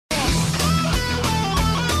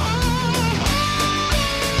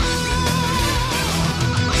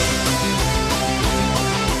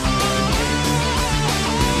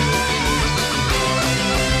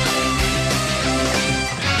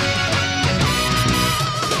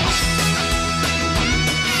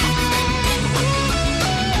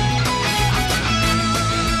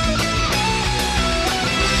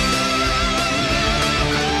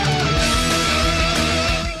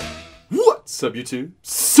What's up, YouTube?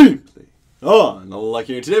 Simply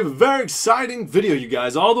Unlucky. Today we have a very exciting video, you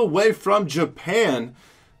guys, all the way from Japan.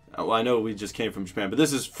 Well, I know we just came from Japan, but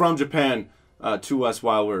this is from Japan to us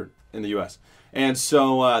while we're in the US. And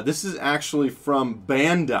so this is actually from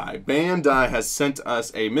Bandai. Bandai has sent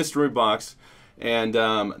us a mystery box, and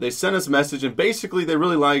they sent us a message, and basically they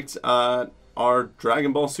really liked our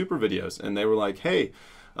Dragon Ball Super videos, and they were like, hey,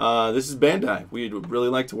 this is Bandai. We'd really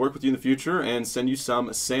like to work with you in the future and send you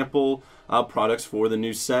some sample products for the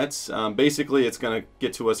new sets. Basically, it's going to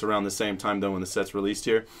get to us around the same time, though, when the set's released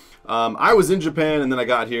here. I was in Japan, and then I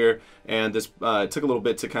got here, and this it took a little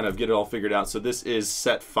bit to kind of get it all figured out. So this is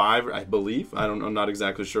set 5, I believe. I'm not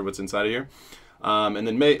exactly sure what's inside of here. And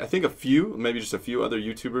then I think maybe just a few other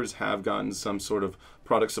YouTubers have gotten some sort of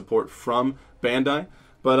product support from Bandai.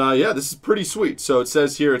 But yeah, this is pretty sweet. So it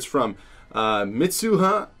says here it's from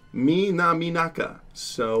Mitsuha Minaminaka.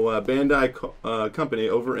 So Bandai company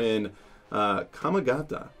over in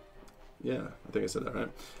Kamagata. Yeah, I think I said that right.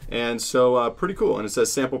 And so pretty cool. And it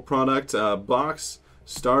says sample product, box,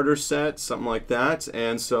 starter set, something like that.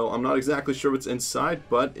 And so I'm not exactly sure what's inside,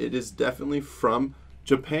 but it is definitely from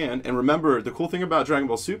Japan. And remember, the cool thing about Dragon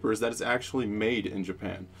Ball Super is that it's actually made in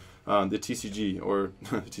Japan. The TCG, or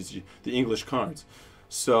TCG, the English cards.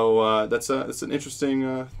 So that's an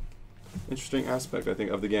interesting aspect, I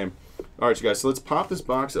think, of the game. All right, you guys, so let's pop this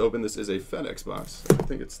box open. This is a FedEx box. I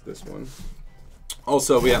think it's this one.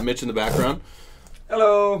 Also, we have Mitch in the background.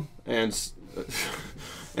 Hello. And so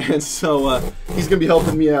he's going to be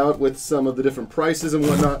helping me out with some of the different prices and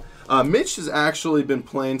whatnot. Mitch has actually been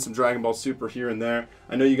playing some Dragon Ball Super here and there.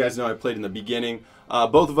 I know you guys know I played in the beginning.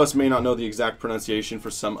 Both of us may not know the exact pronunciation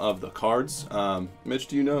for some of the cards. Mitch,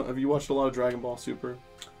 do you know? Have you watched a lot of Dragon Ball Super?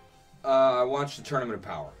 I watched the Tournament of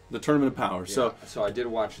Power. The Tournament of Power. Yeah, so I did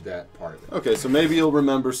watch that part of it. Okay, so maybe you'll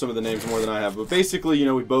remember some of the names more than I have. But basically, you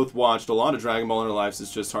know, we both watched a lot of Dragon Ball in our lives.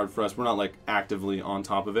 It's just hard for us. We're not, like, actively on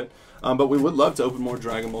top of it. But we would love to open more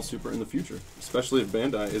Dragon Ball Super in the future, especially if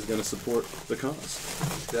Bandai is going to support the cause.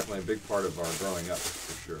 It's definitely a big part of our growing up,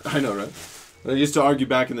 for sure. I know, right? I used to argue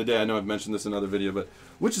back in the day. I know I've mentioned this in another video, but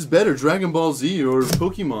which is better, Dragon Ball Z or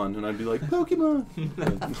Pokemon? And I'd be like, Pokemon.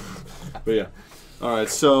 But yeah. All right,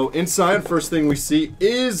 so inside, first thing we see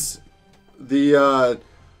is the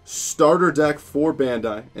starter deck for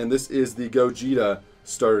Bandai, and this is the Gogeta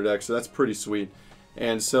starter deck, so that's pretty sweet.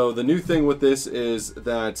 And so the new thing with this is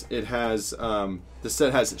that it has, the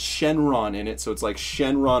set has Shenron in it, so it's like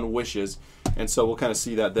Shenron Wishes, and so we'll kind of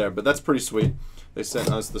see that there, but that's pretty sweet. They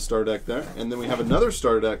sent us the starter deck there, and then we have another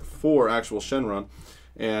starter deck for actual Shenron,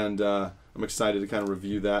 and I'm excited to kind of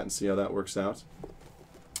review that and see how that works out.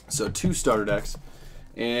 So 2 starter decks.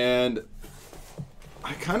 And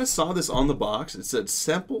I kind of saw this on the box. It said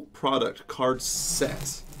sample product card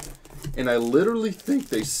set. And I literally think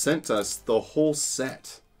they sent us the whole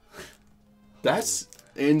set. That's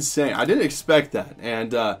insane. I didn't expect that.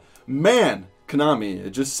 And man,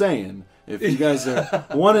 Konami, just saying, if you guys are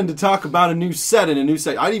wanting to talk about a new set and a new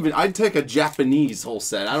set, I'd take a Japanese whole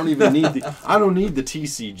set. I don't even need the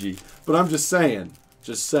TCG. But I'm just saying,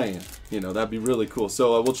 you know, that'd be really cool.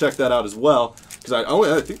 So we'll check that out as well, because I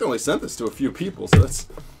think they only sent this to a few people, so that's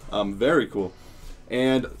very cool.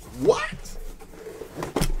 And what?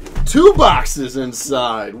 2 boxes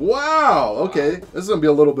inside. Wow. Okay, this is gonna be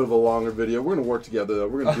a little bit of a longer video. We're gonna work together though.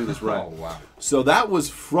 We're gonna do this right. Oh wow. So that was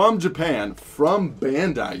from Japan, from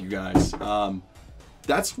Bandai, you guys. I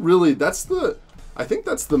think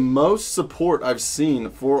that's the most support I've seen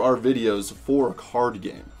for our videos for a card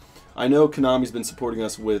game. I know Konami's been supporting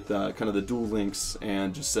us with kind of the dual links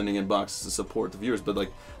and just sending in boxes to support the viewers, but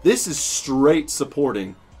like this is straight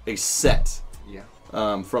supporting a set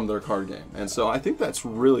from their card game, and so I think that's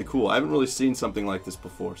really cool. I haven't really seen something like this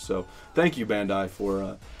before, so thank you, Bandai,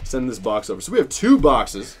 for sending this box over. So we have 2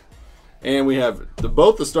 boxes, and we have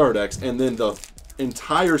both the starter decks and then the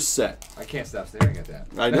entire set. I can't stop staring at that.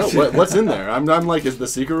 I know. What's in there? I'm like, is the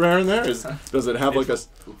secret rare in there? Does it have like a...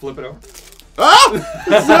 Flip it over. Ah!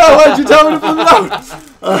 So, why'd you tell me to flip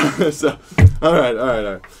it over? All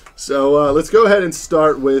right. So let's go ahead and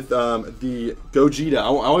start with the Gogeta. I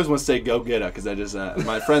always want to say Go Get It, because I just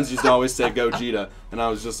my friends used to always say Gogeta, and I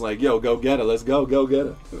was just like, yo, go get it. Let's go get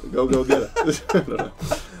it. Go get it.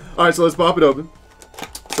 All right, so let's pop it open.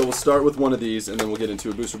 So we'll start with one of these, and then we'll get into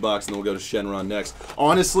a booster box, and then we'll go to Shenron next.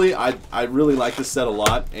 Honestly, I really like this set a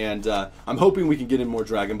lot, and I'm hoping we can get in more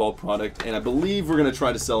Dragon Ball product, and I believe we're going to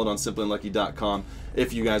try to sell it on SimplyUnlucky.com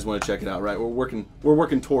if you guys want to check it out, right? We're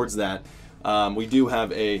working towards that. We do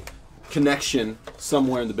have a connection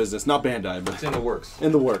somewhere in the business. Not Bandai, but It's in the works.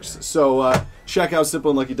 in the works. Yeah. So check out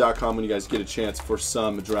SimplyUnlucky.com when you guys get a chance for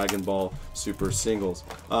some Dragon Ball Super singles.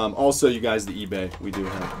 Also, you guys, the eBay. We do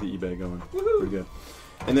have the eBay going. Pretty good.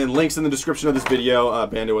 And then links in the description of this video.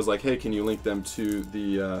 Bandai was like, hey, can you link them to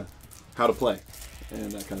the how to play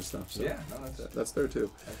and that kind of stuff. So Yeah, no, that's it. that's there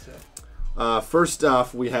too. That's it. First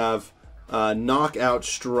off, we have Knockout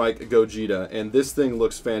Strike Gogeta, and this thing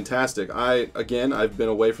looks fantastic. I've been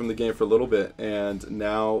away from the game for a little bit, and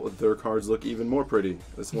now their cards look even more pretty.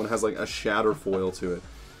 This one has like a shatter foil to it.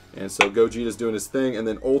 And so Gogeta's doing his thing, and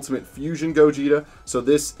then Ultimate Fusion Gogeta. So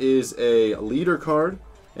this is a leader card,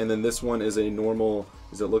 and then this one is a normal,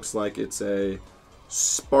 as it looks like it's a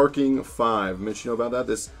Sparking 5. Mitch, you know about that?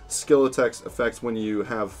 This skill affects when you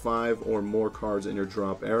have 5 or more cards in your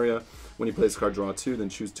drop area. When you play this card, draw 2, then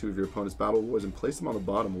choose 2 of your opponent's battle wars and place them on the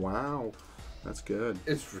bottom. Wow, that's good.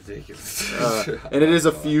 It's ridiculous. And it is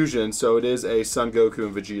a fusion, so it is a Son Goku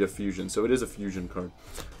and Vegeta fusion. So it is a fusion card.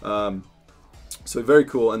 So very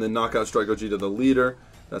cool. And then Knockout Strike Gogeta, the leader.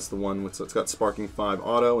 That's the one with, it's got Sparking 5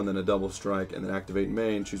 auto, and then a double strike, and then activate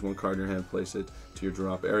main. Choose one card in your hand, place it to your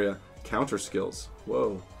drop area. Counter skills.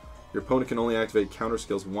 Whoa. Your opponent can only activate counter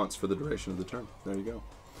skills once for the duration of the turn. There you go.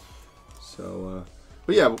 So,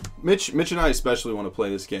 but yeah, Mitch and I especially want to play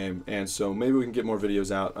this game, and so maybe we can get more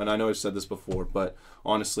videos out. And I know I've said this before, but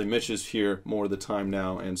honestly, Mitch is here more of the time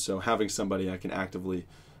now, and so having somebody I can actively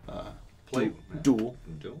Play. duel,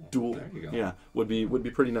 There you go. yeah, would be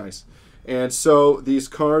pretty nice. And so these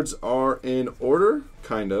cards are in order,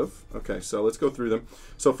 kind of. Okay, so let's go through them.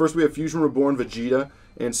 So first we have Fusion Reborn Vegeta.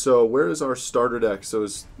 And so where is our starter deck? So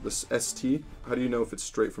is this ST? How do you know if it's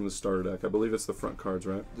straight from the starter deck? I believe it's the front cards,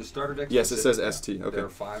 right? The starter deck? Yes, it says ST. Okay. There are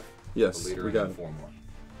 5. Yes, the leader we got and it. 4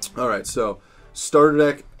 more. All right, so starter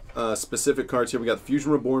deck specific cards here. We got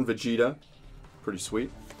Fusion Reborn Vegeta. Pretty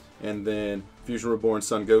sweet. And then Fusion Reborn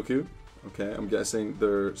Son Goku. Okay, I'm guessing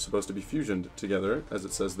they're supposed to be fusioned together, as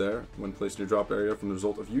it says there. When placed in your drop area from the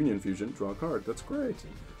result of union fusion, draw a card. That's great.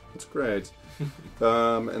 That's great.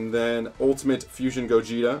 And then Ultimate Fusion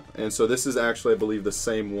Gogeta. And so this is actually, I believe, the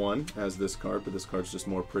same one as this card, but this card's just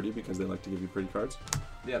more pretty because they like to give you pretty cards.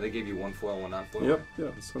 Yeah, they gave you 1 foil, 1 non-foil. Yep, yeah,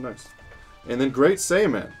 it's so nice. And then Great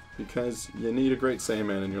Saiyaman, because you need a Great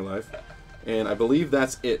Saiyaman in your life. And I believe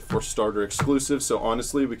that's it for starter exclusive. So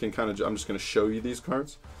honestly, we can kind of, I'm just going to show you these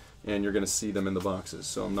cards, and you're going to see them in the boxes.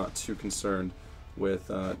 So I'm not too concerned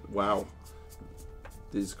with, wow,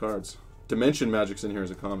 these cards. Dimension Magic's in here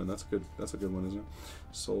as a common. That's a good one, isn't it?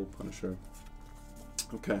 Soul Punisher.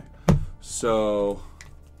 Okay, so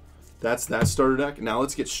that's that starter deck. Now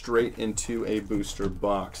let's get straight into a booster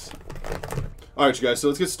box. All right, you guys, so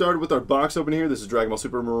let's get started with our box opening here. This is Dragon Ball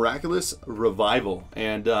Super Miraculous Revival,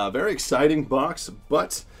 and very exciting box,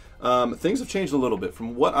 but things have changed a little bit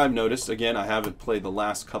from what I've noticed. Again, I haven't played the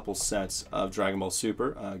last couple sets of Dragon Ball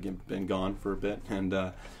Super. Again, been gone for a bit,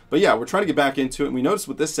 and but yeah, we're trying to get back into it. And we noticed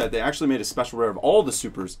with this set, they actually made a special rare of all the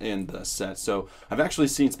supers in the set. So I've actually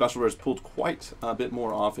seen special rares pulled quite a bit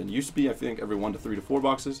more often. It used to be, I think, every 1 to 3 to 4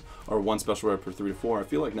 boxes, or 1 special rare per 3 to 4. I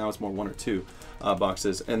feel like now it's more 1 or 2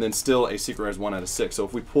 boxes, and then still a secret rare is 1 out of 6. So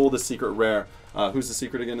if we pull the secret rare, who's the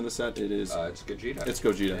secret again in the set? It is. It's Gogeta. It's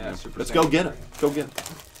Gogeta. Yeah, Yeah. Let's go get it. Go get it.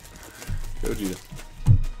 Gogeta.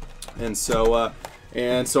 And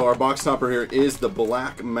so our box topper here is the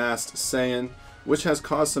Black Masked Saiyan, which has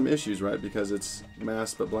caused some issues, right? Because it's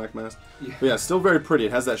masked but black masked. Yeah. But yeah, still very pretty.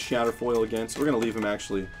 It has that shatter foil again, so we're gonna leave him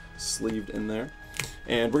actually sleeved in there.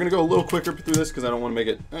 And we're gonna go a little quicker through this because I don't want to make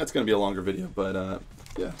it. It's gonna be a longer video, but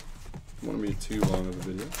yeah, don't want to be too long of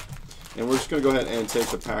a video. And we're just gonna go ahead and take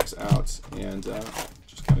the packs out and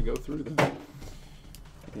just kind of go through them.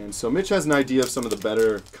 And so Mitch has an idea of some of the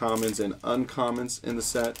better commons and uncommons in the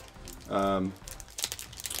set.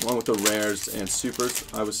 Along with the rares and supers.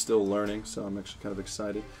 I was still learning, so I'm actually kind of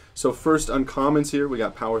excited. So first uncommons here, we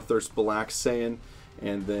got Power Thirst Black Saiyan,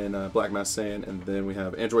 and then Black Masked Saiyan, and then we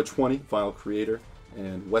have Android 20, File Creator,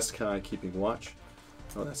 and Westkai Keeping Watch.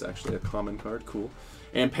 Oh, that's actually a common card, cool.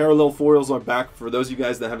 And parallel foils are back. For those of you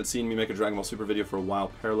guys that haven't seen me make a Dragon Ball Super video for a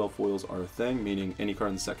while, parallel foils are a thing, meaning any card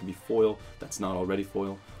in the set can be foil that's not already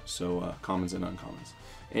foil. So commons and uncommons.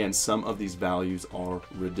 And some of these values are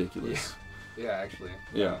ridiculous. Yeah. Yeah, actually.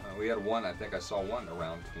 Yeah. We had one, I think I saw one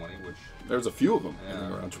around 20, which... There's a few of them, Yeah, I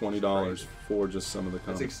think around which is $20 crazy. for just some of the It's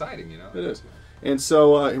commons. exciting, you know? It is. And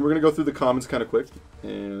so we're going to go through the commons kind of quick.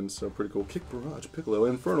 And so pretty cool. Kick Barrage, Piccolo,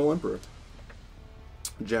 Infernal Emperor,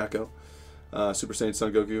 Jacko, Super Saiyan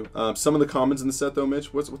Son Goku. Some of the commons in the set though,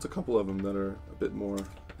 Mitch, what's a couple of them that are a bit more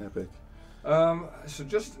epic? So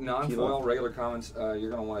just non-foil, regular commons. You're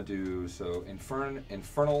gonna want to do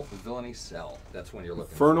Infernal Villainy Cell. That's when you're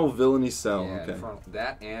looking. Infernal Villainy Cell. Yeah, Okay.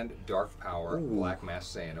 That and Dark Power, Black Mass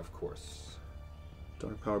Saiyan, of course.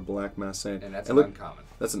 Dark Power, Black Mass Saiyan. And that's an uncommon.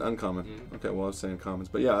 That's an uncommon. Okay, well I was saying commons,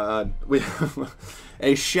 but yeah, we have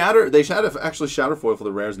a shatter. They actually shatter foil for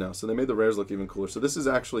the rares now, so they made the rares look even cooler. So this is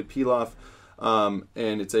actually Pilaf,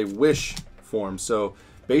 and it's a wish form. So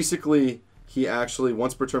basically, he actually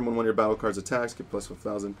once per turn when one of your battle cards attacks, get plus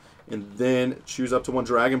 1,000, and then choose up to one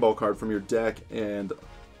Dragon Ball card from your deck and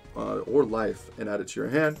or life and add it to your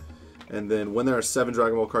hand. And then when there are 7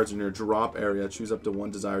 Dragon Ball cards in your drop area, choose up to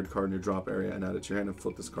one desired card in your drop area and add it to your hand and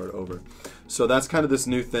flip this card over. So that's kind of this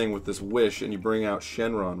new thing with this wish, and you bring out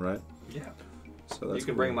Shenron, right? Yeah. So that's you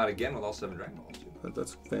can bring them out again with all 7 Dragon Balls.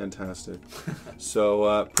 That's fantastic.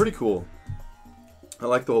 So pretty cool. I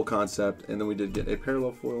like the whole concept, and then we did get a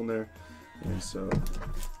parallel foil in there, and so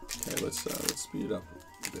okay, let's speed it up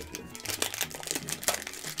a bit here.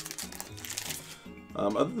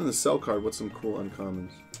 Other than the cell card, what's some cool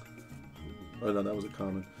uncommons? Oh no, that was a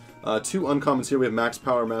common. 2 uncommons here. We have Max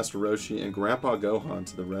Power Master Roshi and Grandpa Gohan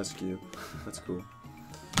to the rescue. That's cool.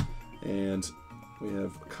 And we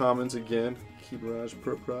have commons again. Kibaraj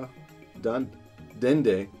Purpra.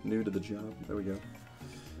 Dende, new to the job. There we go.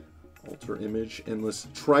 Alter Image, Endless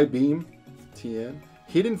Tri-Beam, TN.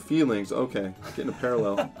 Hidden Feelings, okay. Getting a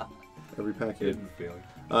parallel every pack here. Hidden Feelings.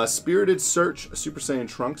 Spirited Search, Super Saiyan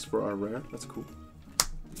Trunks for our rare. That's cool.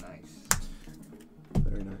 Nice.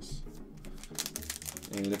 Very nice.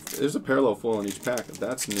 And if there's a parallel foil in each pack,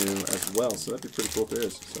 that's new as well, so that'd be pretty cool if there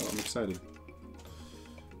is. So I'm excited.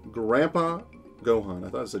 Grandpa Gohan. I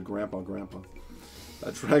thought it said Grandpa.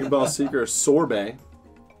 Dragon Ball Seeker Sorbet.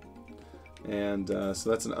 And so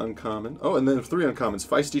that's an uncommon. Oh, and then 3 uncommons.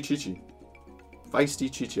 Feisty Chichi.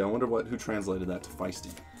 Feisty Chichi. I wonder who translated that to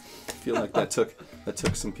feisty. I feel like that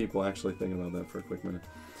took some people actually thinking about that for a quick minute.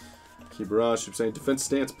 Kibaraj, Super Saiyan, Defense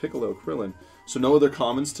Stance, Piccolo, Krillin. So no other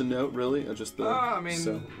commons to note, really? Just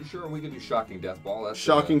the. Sure, we could do Shocking Death Ball. That's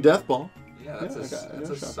Shocking Death Ball. Yeah, that's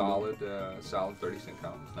a solid 30-cent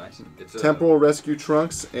common. Nice. It's Temporal Rescue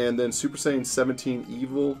Trunks, and then Super Saiyan 17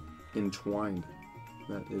 Evil Entwined.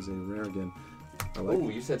 That is a rare again. Oh,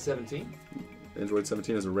 you said 17? Android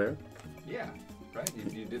 17 is a rare? Yeah, right.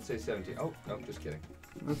 You did say 17. Oh, no, just kidding.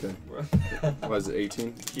 Okay. Was it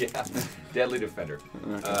 18? Yeah. Deadly Defender,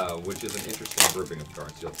 which is an interesting grouping of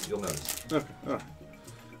cards. You'll notice. Okay. All right.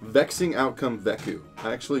 Vexing Outcome Veku.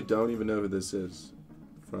 I actually don't even know who this is.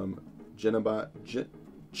 From Jinamba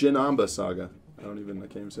Saga. I can't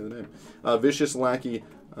even say the name. Vicious Lackey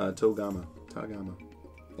Togama.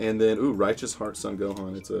 And then, Righteous Heart Son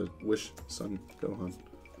Gohan. It's a Wish Son Gohan.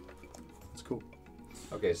 It's cool.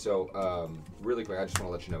 Okay, so really quick, I just want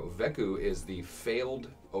to let you know, Veku is the failed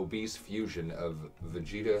obese fusion of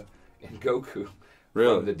Vegeta and Goku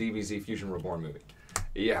from the DBZ Fusion Reborn movie.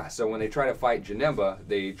 Yeah, so when they try to fight Janemba,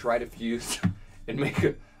 they try to fuse and make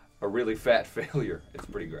a really fat failure. It's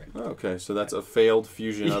pretty great. Okay, so that's a failed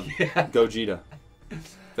fusion of Gogeta.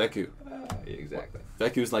 Veku. Exactly.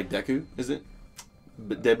 Veku's like Deku, is it?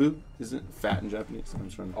 But Debu isn't fat in Japanese. I'm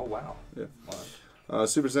just trying to. Oh wow. Yeah. Wow.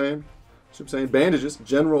 Super Saiyan Bandages,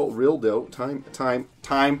 General Real Dough, Time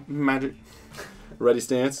Magic, Ready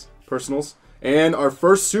Stance, Personals, and our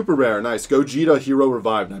first super rare. Nice, Gogeta Hero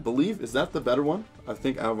Revived. I believe is that the better one? I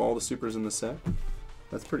think out of all the supers in the set,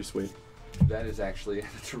 that's pretty sweet. That is actually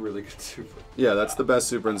that's a really good super. Yeah, that's the best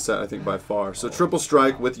super in the set I think by far. So Triple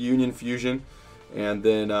Strike with Union Fusion. And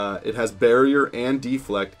then it has Barrier and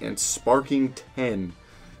Deflect and Sparking 10.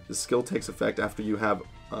 The skill takes effect after you have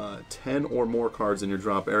 10 or more cards in your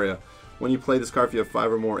drop area. When you play this card, if you have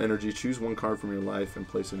 5 or more energy, choose one card from your life and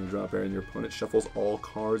place it in your drop area. And your opponent shuffles all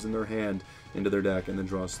cards in their hand into their deck and then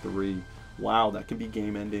draws 3. Wow, that can be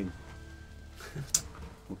game ending.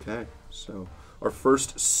 Okay, so our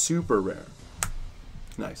first super rare.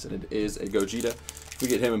 Nice, and it is a Gogeta. If we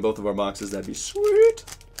get him in both of our boxes, that'd be sweet.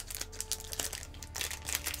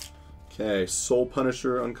 Okay, Soul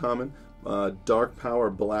Punisher uncommon, Dark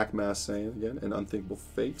Power Black Mass Saiyan again, and Unthinkable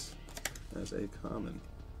Fate as a common.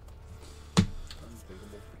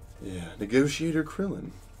 Yeah, Negotiator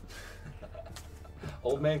Krillin.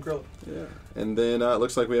 Old Man Krillin. Yeah, and then it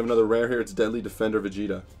looks like we have another rare here. It's Deadly Defender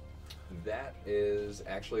Vegeta. That is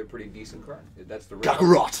actually a pretty decent card. That's the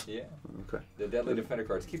Kakarot! Yeah. Okay. The Deadly Defender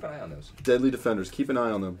cards. Keep an eye on those. Deadly Defenders. Keep an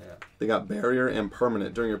eye on them. Yeah. They got Barrier and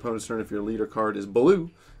Permanent. During your opponent's turn, if your leader card is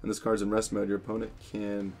blue, and this card's in rest mode, your opponent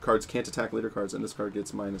cards can't attack leader cards, and this card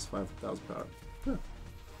gets minus 5,000 power. Yeah.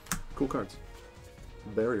 Cool cards.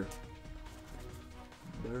 Barrier.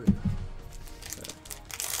 Okay.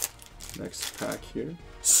 Next pack here.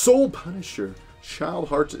 Soul Punisher. Child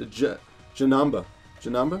Heart Janamba.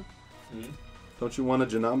 Janamba? Don't you want a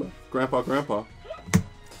Janamba? Grandpa.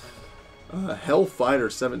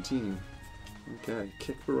 Hellfighter 17. Okay.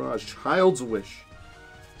 Kick Barrage. Child's Wish.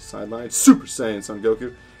 Sideline. Super Saiyan Son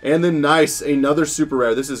Goku. And then nice. Another super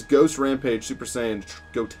rare. This is Ghost Rampage Super Saiyan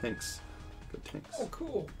Go Tanks. Go Tanks. Oh,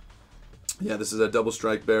 cool. Yeah, this is a double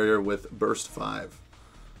strike barrier with Burst 5.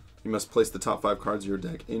 You must place the top 5 cards of your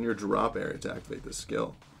deck in your drop area to activate this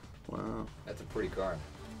skill. Wow. That's a pretty card.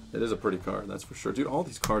 It is a pretty card, that's for sure. Dude, all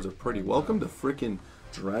these cards are pretty. Welcome to freaking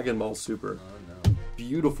Dragon Ball Super. Oh, no.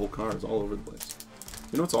 Beautiful cards all over the place.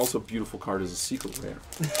 You know what's also a beautiful card is a secret rare.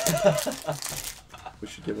 We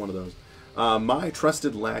should get one of those. My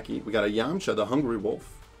Trusted Lackey. We got a Yamcha, the Hungry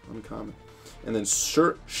Wolf. Uncommon. And then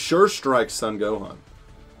Sure Strike Son Gohan.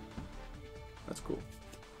 That's cool.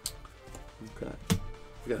 Okay.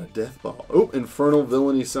 We got a Death Ball. Oh, Infernal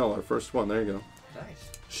Villainy Cell. Our first one. There you go.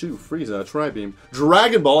 Nice. Shoo, Frieza, Tri-Beam.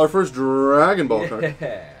 Dragon Ball. Our first Dragon Ball card.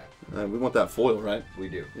 Yeah. We want that foil, right? We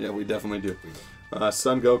do. Yeah, we definitely do. We do.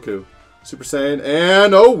 Son Goku. Super Saiyan.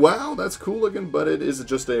 And, oh, wow. That's cool looking, but it is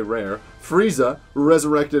just a rare. Frieza,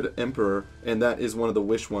 Resurrected Emperor. And that is one of the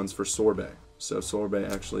wish ones for Sorbet. So Sorbet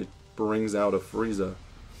actually brings out a Frieza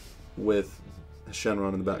with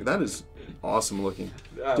Shenron in the back. That is awesome looking.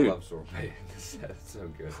 I Dude, love Sorbet. That's so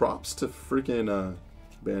good. props to freaking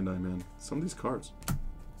Bandai, man. Some of these cards.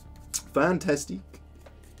 Fantastic.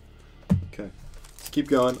 Okay. Let's keep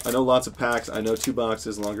going. I know lots of packs. I know 2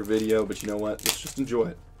 boxes, longer video, but you know what? Let's just enjoy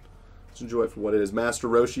it. Let's enjoy it for what it is. Master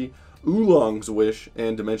Roshi, Oolong's Wish,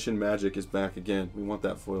 and Dimension Magic is back again. We want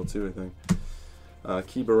that foil too, I think.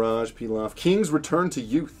 Ki Barrage, Pilaf, King's Return to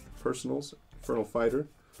Youth, Personals, Infernal Fighter.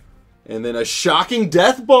 And then a Shocking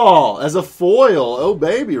Death Ball as a foil. Oh,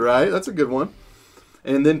 baby, right? That's a good one.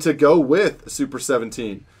 And then to go with Super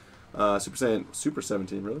 17. Super Saiyan, Super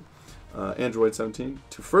 17, really? Android 17.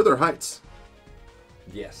 To Further Heights.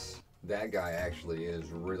 Yes. That guy actually is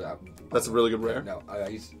really... That's a really good rare? No,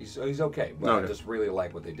 he's okay. But Okay. I just really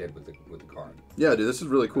like what they did with the card. Yeah, dude, this is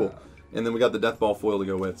really cool. And then we got the Death Ball foil to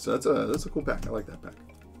go with. So that's a cool pack. I like that pack.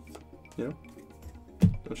 You know?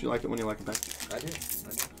 Don't you like it when you like a pack? I do.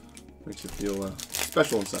 Makes you feel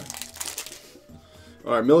special inside.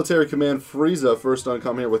 All right, Military Command Frieza first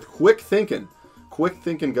uncommon here with Quick Thinking. Quick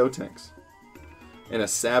Thinking Go Tanks. And a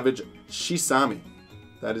Savage Shisami.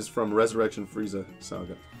 That is from Resurrection Frieza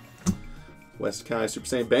Saga. West Kai Super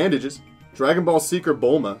Saiyan Bandages. Dragon Ball Seeker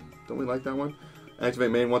Bulma. Don't we like that one? Activate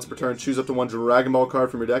main once per turn. Choose up to 1 Dragon Ball card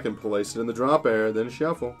from your deck and place it in the drop area. Then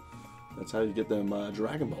shuffle. That's how you get them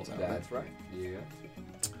Dragon Balls out. That's right. Yeah.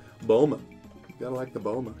 Bulma. You gotta like the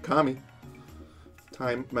Bulma. Kami.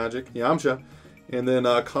 Time Magic. Yamcha. And then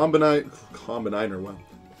Combiner. Wow.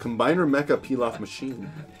 Combiner Mecha Pilaf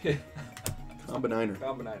Machine. Combiner.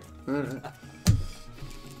 Combiner. Alright.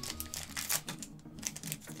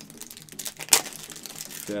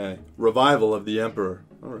 Okay. Revival of the Emperor.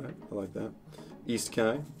 Alright. I like that. East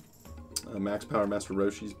Kai. Max Power Master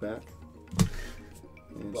Roshi's back.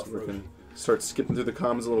 And so we're going to start skipping through the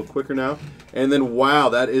commons a little quicker now. And then, wow,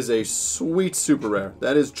 that is a sweet super rare.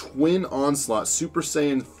 That is Twin Onslaught Super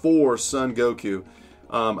Saiyan 4 Son Goku.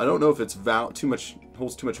 I don't know if it's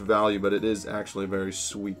holds too much value, but it is actually a very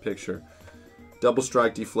sweet picture. Double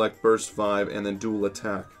Strike, Deflect, Burst 5, and then Dual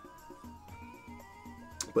Attack.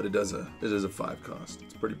 But it is a 5 cost.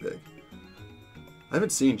 It's pretty big. I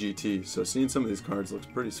haven't seen GT, so seeing some of these cards looks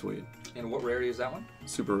pretty sweet. And what rarity is that one?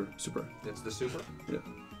 Super. That's the super? Yeah.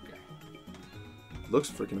 Okay. Looks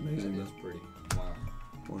freaking amazing. That's pretty.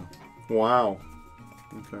 Wow. Wow.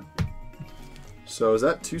 Okay. So is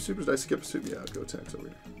that 2 supers? Did I skip a super? Yeah, Go Tanks over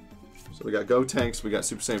here. So we got Go Tanks, we got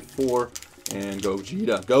Super Saiyan 4, and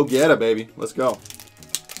Gogeta. Go get it, baby. Let's go.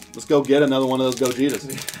 Let's go get another one of those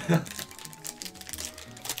Gogetas.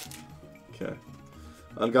 Okay.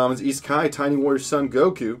 Uncommons East Kai, Tiny Warrior Son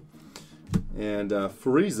Goku, and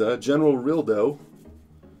Frieza, General Rildo,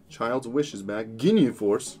 Child's Wish is back, Ginyu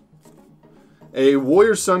Force, a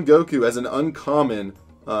Warrior Son Goku as an uncommon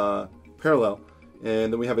parallel,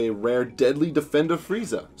 and then we have a rare Deadly Defender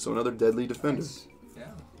Frieza, so another Deadly Defender. Nice.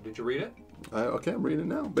 Yeah. Did you read it? Okay, I'm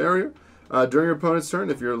reading it now. Barrier. During your opponent's turn,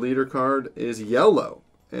 if your leader card is yellow,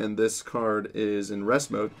 and this card is in rest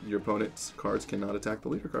mode, your opponent's cards cannot attack the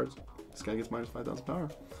leader cards. This guy gets minus 5,000 power.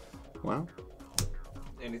 Wow.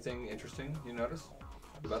 Anything interesting you notice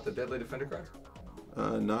about the Deadly Defender cards?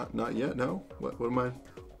 Not yet, no. What am I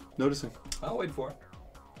noticing? I'll wait for it.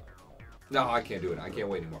 No, I can't do it. I can't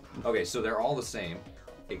wait anymore. Okay, so they're all the same,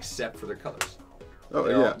 except for their colors. Oh,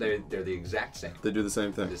 They're yeah. They're the exact same. They do the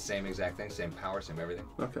same thing. The same exact thing, same power, same everything.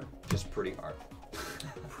 Okay. Just pretty art.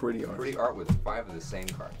 Pretty art. Pretty art with 5 of the same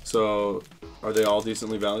cards. So, are they all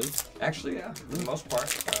decently valued? Actually, yeah, for the most part.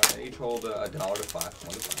 They each hold $1 to $5, $1 to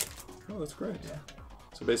 $5. Oh, that's great. Yeah.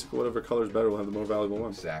 So basically, whatever color is better will have the more valuable one.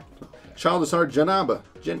 Exactly. Childish Heart, Janamba.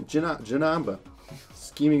 Janamba.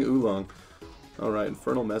 Scheming Oolong. Alright,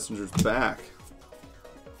 Infernal Messenger's back.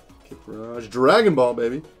 Kid Barrage. Dragon Ball,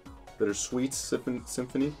 baby. Bittersweet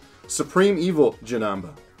Symphony. Supreme Evil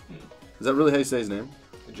Janamba. Is that really how you say his name?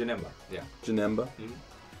 Janemba, yeah. Janemba?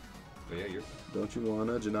 But yeah, you're... Don't you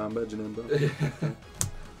wanna? Janamba?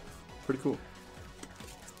 Pretty cool.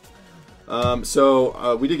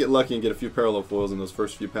 So we did get lucky and get a few parallel foils in those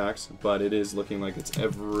first few packs, but it is looking like it's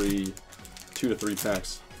every 2 to 3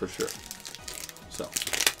 packs for sure. So,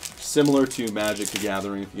 similar to Magic the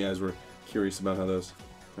Gathering, if you guys were curious about how those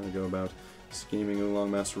kind of go about. Scheming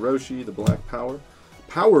Oolong Master Roshi, the Black Power.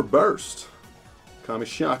 Power Burst. Kami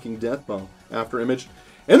Shocking Death Ball. After Image.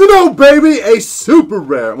 And then, oh baby, a super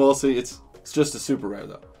rare. Well, see, it's just a super rare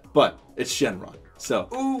though. But it's Shenron. So,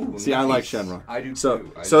 ooh, see, nice. I like Shenron. I do so,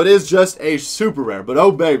 too. So it is just a super rare. But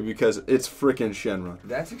oh baby, because it's freaking Shenron.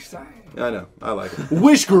 That's exciting. I know. I like it.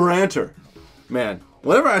 Wish Granter. Man,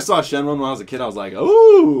 whenever I saw Shenron when I was a kid, I was like,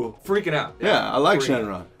 ooh. Freaking out. Yeah, I like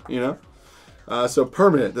Shenron. You know? So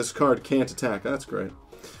permanent. This card can't attack. That's great.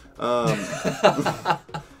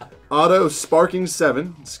 Auto Sparking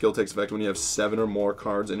 7. Skill takes effect when you have 7 or more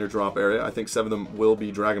cards in your drop area. I think 7 of them will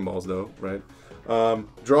be Dragon Balls, though, right?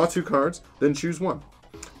 Draw 2 cards, then choose 1.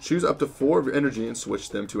 Choose up to 4 of your energy and switch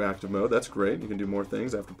them to active mode. That's great. You can do more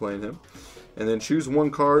things after playing him. And then choose 1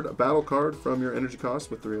 card, a battle card from your energy cost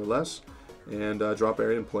with 3 or less, and drop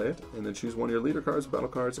area and play it. And then choose 1 of your leader cards, battle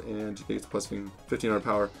cards, and you get plus 1500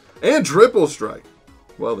 power. And Triple Strike!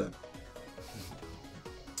 Well then.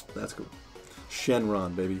 That's cool.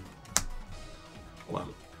 Shenron, baby. Wow.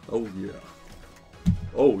 Oh, yeah.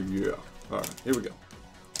 Oh, yeah. Alright, here we go.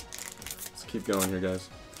 Let's keep going here, guys.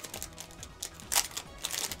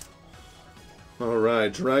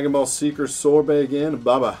 Alright, Dragon Ball Seeker Sorbet again,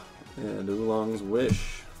 Baba. And Oolong's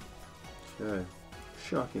Wish. Okay.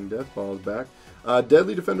 Shocking Death Ball is back.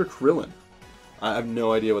 Deadly Defender Krillin. I have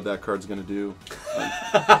no idea what that card's going to do.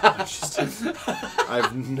 I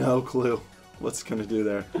have no clue what's it's going to do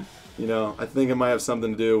there. You know, I think it might have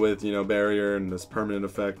something to do with, you know, barrier and this permanent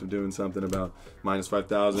effect of doing something about minus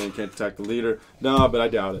 5,000. You can't attack the leader. No, but I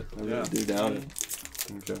doubt it. I do doubt it.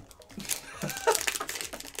 Okay.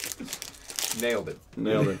 Nailed it.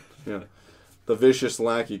 Nailed it. Yeah. The Vicious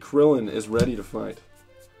Lackey. Krillin is ready to fight.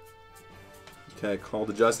 Okay, Call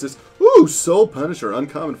to Justice. Ooh, Soul Punisher.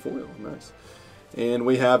 Uncommon foil. Nice. And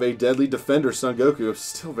we have a Deadly Defender, Son Goku. I'm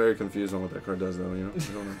still very confused on what that card does, though. You know, I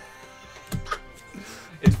don't know.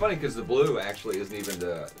 It's funny because the blue actually isn't even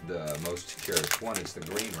the most cherished one. It's the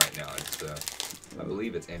green right now. It's I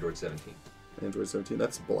believe it's Android 17. Android 17.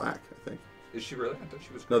 That's black, I think. Is she really? I thought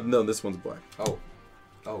she was green. green. No, this one's black. Oh,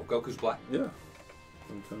 Goku's black. Yeah,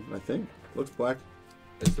 I think looks black.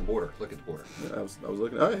 It's the border. Look at the border. Yeah, I was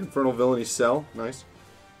looking. Oh, Infernal Villainy Cell. Nice.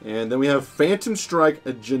 And then we have Phantom Strike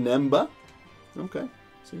Janemba. Okay.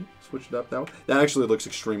 See, switch it up that one. That actually looks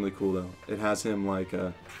extremely cool though. It has him like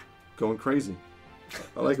going crazy.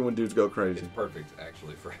 I like it when dudes go crazy. It's perfect,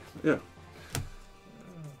 actually, for him. Yeah.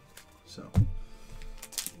 So,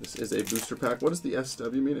 this is a booster pack. What does the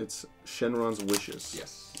SW mean? It's Shenron's Wishes.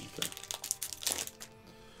 Yes. Okay.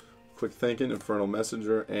 Quick Thinking, Infernal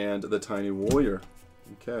Messenger, and the Tiny Warrior.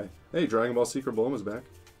 Okay. Hey, Dragon Ball Seeker Bulma's back.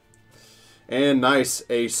 And nice,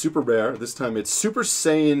 a super rare. This time it's Super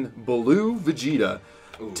Saiyan Blue Vegeta.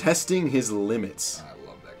 Ooh. Testing his limits. I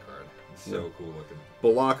love that card. It's so cool looking.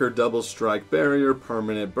 Blocker, Double Strike, Barrier,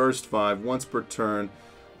 Permanent, Burst 5, once per turn.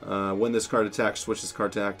 When this card attacks, switch this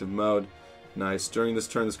card to active mode. Nice. During this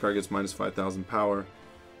turn, this card gets minus 5,000 power.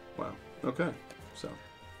 Wow. Okay. So,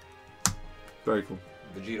 very cool.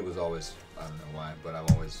 Vegeta was always, I don't know why, but I've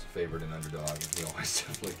always favored an underdog. He always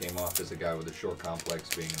definitely came off as a guy with a short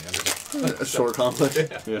complex being an underdog. A short complex?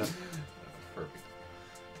 Yeah. Perfect.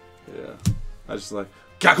 Yeah. I just like,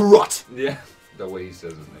 Kakarot! Yeah. The way he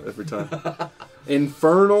says his name. Every time.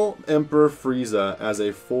 Infernal Emperor Frieza as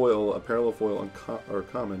a foil, a parallel foil or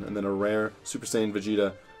common, and then a rare Super Saiyan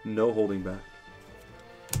Vegeta, no holding back.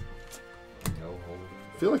 No holding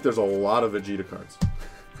back. I feel like there's a lot of Vegeta cards.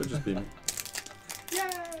 Could just be me. Yay!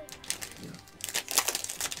 Yeah.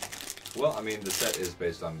 Well, I mean, the set is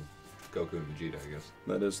based on Goku and Vegeta, I guess.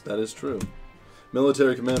 That is true.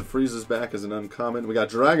 Military Command Frieza's back as an uncommon. We got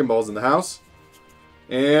Dragon Balls in the house.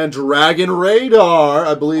 And Dragon Radar,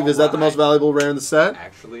 I believe, is that the most valuable rare in the set?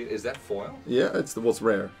 Actually, is that foil? Yeah, it's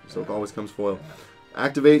rare, so it always comes foil. Yeah.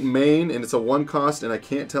 Activate main, and it's a 1 cost, and I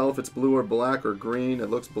can't tell if it's blue or black or green. It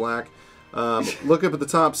looks black. Look up at the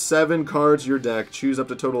top 7 cards of your deck. Choose up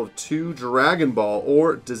to a total of 2 Dragon Ball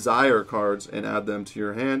or Desire cards and add them to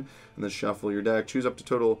your hand. And then shuffle your deck. Choose up to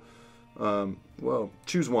total... well,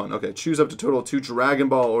 choose one. Okay, choose up to total of 2 Dragon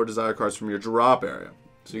Ball or Desire cards from your drop area.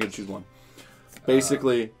 So you can choose one.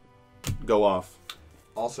 Basically, go off.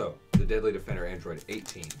 Also, the Deadly Defender Android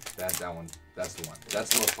 18. That one. That's the one. That's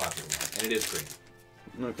the most popular one. And it is green.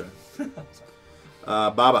 Okay.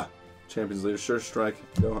 Baba. Champions Leader. Sure Strike.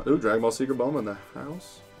 Go. Ooh, Dragon Ball Secret Bulma in the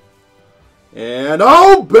house. And,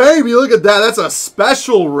 oh, baby, look at that. That's a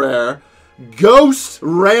special rare. Ghost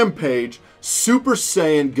Rampage Super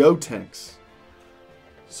Saiyan Gotenks.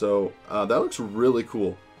 So, that looks really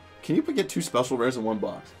cool. Can you get 2 special rares in one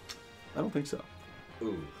box? I don't think so.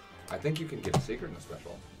 Ooh. I think you can get a secret in a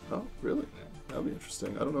special. Oh, really? Yeah. That would be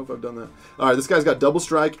interesting. I don't know if I've done that. All right, this guy's got Double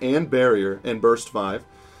Strike and Barrier and Burst 5.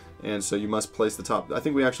 And so you must place the top. I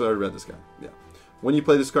think we actually already read this guy. Yeah. When you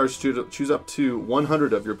play this card, choose up to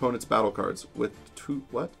 100 of your opponent's battle cards with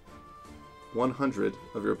 100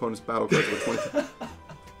 of your opponent's battle cards with 20.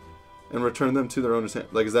 And return them to their owner's hand.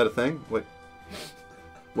 Like, is that a thing? Wait.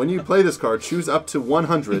 When you play this card, choose up to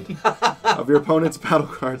 100 of your opponent's battle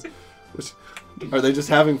cards. Which, are they just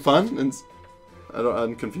having fun? And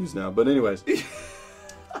I'm confused now. But anyways.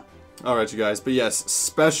 Alright, you guys. But yes,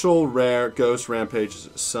 special rare Ghost Rampage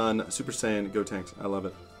Sun Super Saiyan Gotenks. I love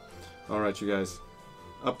it. Alright, you guys.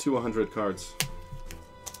 Up to 100 cards.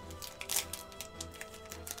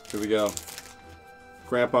 Here we go.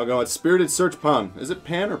 Grandpa going. Spirited Search Pan. Is it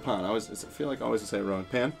Pan or Pan? I feel like I always say it wrong.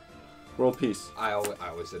 Pan? World Peace. I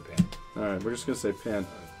always said Pan. Alright, we're just going to say Pan.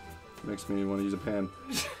 Makes me want to use a pan.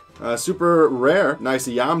 Super rare. Nice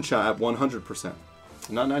Yamcha at 100%.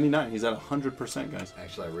 Not 99. He's at 100%, guys.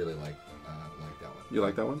 Actually, I really like that one. You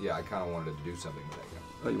like that one? Yeah, I kind of wanted to do something with that guy.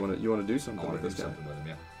 Oh, you want to do something with this guy? Something with him,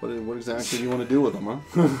 yeah. What exactly do you want to do with him, huh?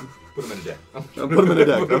 Put him in a deck. Put him in a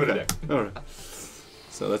deck. Put him in a deck. All right.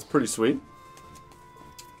 So that's pretty sweet.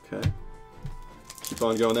 Okay. Keep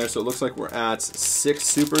on going there. So it looks like we're at 6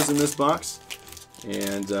 supers in this box,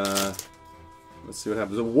 and let's see what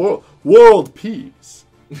happens. World peace.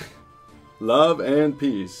 Love and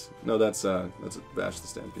peace. No, that's Bash the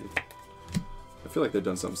Stampede. I feel like they've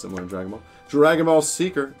done something similar in Dragon Ball. Dragon Ball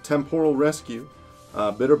Seeker, Temporal Rescue,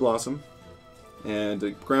 Bitter Blossom,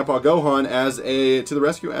 and Grandpa Gohan to the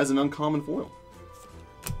rescue as an uncommon foil.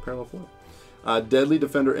 Parallel foil. Deadly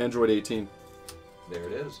Defender Android 18. There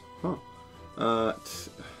it is. Huh.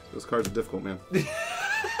 Those cards are difficult, man.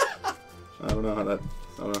 I don't know how that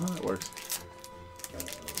works.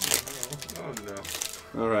 Oh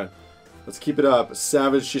no. All right. Let's keep it up.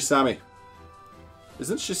 Savage Shisami.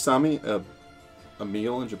 Isn't Shisami a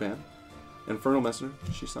meal in Japan? Infernal Messenger,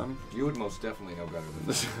 Shisami. You would most definitely know better than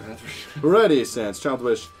this. Ready, Sans, Child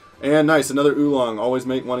Wish. And nice, another Oolong. Always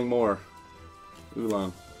make wanting more.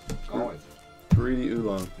 Oolong. Always. Greedy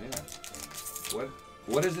Oolong. Yeah.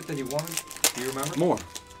 What is it that you wanted? Do you remember? More.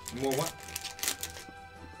 More what?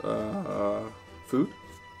 Food?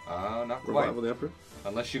 Not quite. Revival of the Emperor?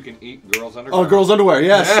 Unless you can eat girls' underwear. Oh, girls' underwear,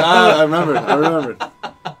 yes. I remembered.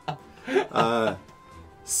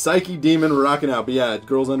 Psyche Demon rocking out. But yeah,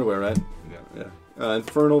 girls' underwear, right? Yeah.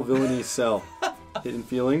 Infernal Villainy Cell. Hidden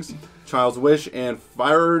Feelings. Child's Wish. And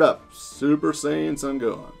Fired Up. Super Saiyan Son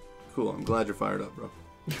Gohan. Cool, I'm glad you're fired up, bro.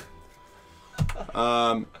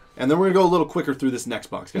 And then we're going to go a little quicker through this next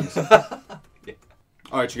box, guys. Yeah.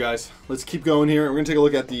 Alright, you guys. Let's keep going here. We're going to take a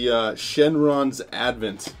look at the Shenron's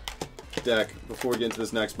Advent deck before we get into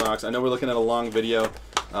this next box. I know we're looking at a long video.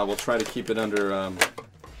 We'll try to keep it under, I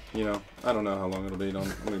don't know how long it'll be. I'm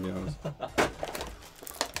going to be honest.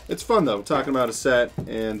 It's fun, though, talking about a set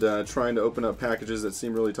and trying to open up packages that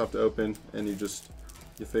seem really tough to open, and you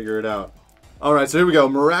figure it out. Alright, so here we go.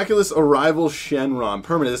 Miraculous Arrival Shenron.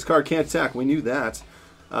 Permanent. This card can't attack. We knew that.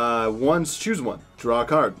 Choose one. Draw a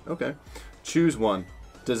card. Okay. Choose one.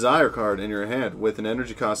 Desire card in your hand with an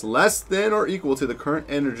energy cost less than or equal to the current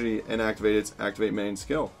energy and activate its activate main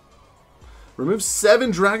skill. Remove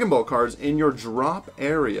 7 Dragon Ball cards in your drop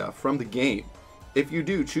area from the game. If you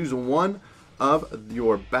do, choose one of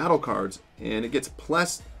your battle cards and it gets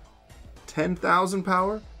plus 10,000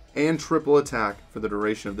 power and triple attack for the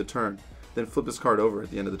duration of the turn. Then flip this card over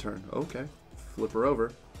at the end of the turn. Okay. Flip her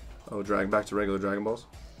over. Oh, back to regular Dragon Balls.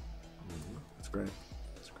 That's great.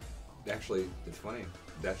 Actually, it's funny.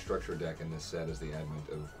 That structure deck in this set is the advent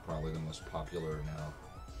of probably the most popular now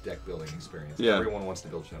deck building experience. Yeah. Everyone wants to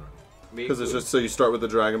build Shenron. Because it's just so you start with the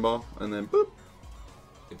Dragon Ball and then boop.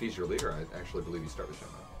 If he's your leader, I actually believe you start with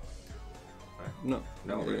Shenron. No.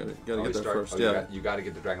 No, you gotta get there first. You gotta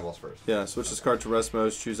get the Dragon Balls first. Yeah, switch this card to rest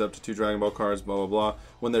mode, choose up to 2 Dragon Ball cards, blah, blah, blah.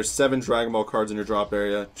 When there's 7 Dragon Ball cards in your drop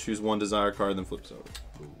area, choose 1 desire card, then flips over.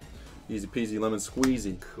 Ooh. Easy peasy lemon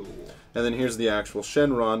squeezy. Cool. And then here's the actual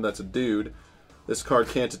Shenron, that's a dude. This card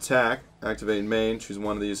can't attack. Activate main, choose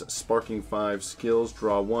 1 of these Sparking 5 skills,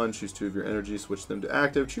 draw 1, choose 2 of your energy, switch them to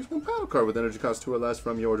active, choose 1 battle card with energy cost 2 or less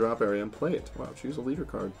from your drop area and play it. Wow, choose a leader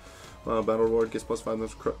card. Battle reward gets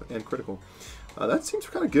 +5 and critical. That seems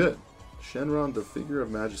kind of good. Shenron, the figure of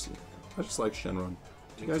majesty. I just like Shenron.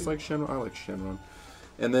 Do you guys like Shenron? I like Shenron.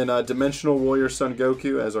 And then Dimensional Warrior Son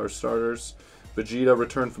Goku as our starters. Vegeta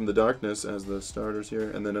Return from the Darkness as the starters here.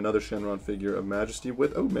 And then another Shenron figure of majesty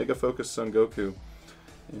with, Mega Focus Son Goku.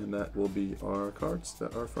 And that will be our cards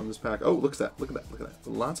that are from this pack. Oh, look at that. Look at that. Look at that.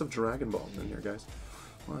 Lots of Dragon Balls in here, guys.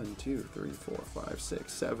 1, 2, 3, 4, 5,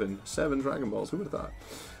 6, 7. 7 Dragon Balls. Who would have thought?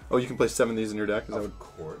 Oh, you can play 7 of these in your deck? Of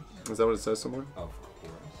course. Is that what it says somewhere? Of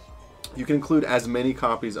course. You can include as many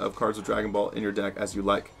copies of cards with Dragon Ball in your deck as you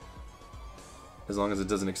like. As long as it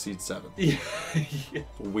doesn't exceed 7. Yeah. A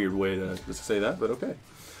weird way to say that, but okay.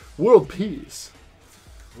 World Peace.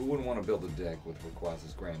 Who wouldn't want to build a deck with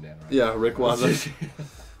Rayquaza's granddad, right? Yeah, Rayquaza.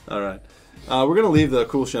 Alright. We're going to leave the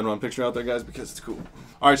cool Shenron picture out there, guys, because it's cool.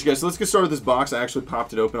 Alright, you guys, so let's get started with this box. I actually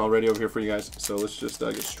popped it open already over here for you guys. So let's just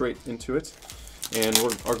get straight into it. And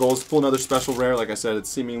our goal is to pull another special rare. Like I said, it's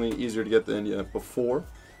seemingly easier to get than before.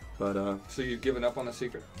 But so you've given up on the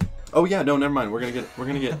secret? Oh yeah, no, never mind. We're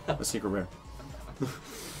gonna get a secret rare.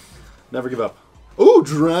 Never give up. Oh,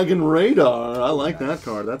 Dragon Radar! I like that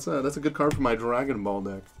card. That's a good card for my Dragon Ball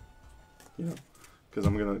deck. You know, because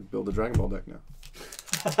I'm gonna build a Dragon Ball deck now.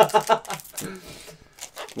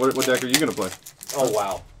 What deck are you gonna play? Oh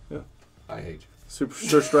wow. Yeah. I hate you. Super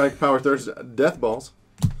Sure Strike, Power Thirst, Death Balls.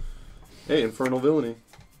 Hey, Infernal Villainy.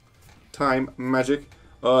 Time Magic.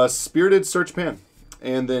 Spirited Search Pan.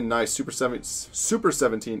 And then nice Super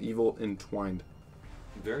 17 Evil Entwined.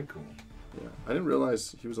 Very cool. Yeah, I didn't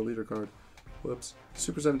realize he was a leader card. Whoops.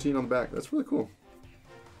 Super 17 on the back. That's really cool.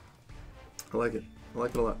 I like it. I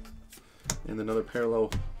like it a lot. And another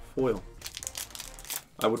parallel foil.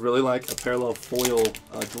 I would really like a parallel foil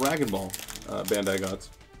Dragon Ball Bandai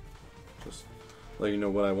Gods. Just let you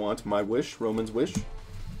know what I want. My wish, Roman's wish.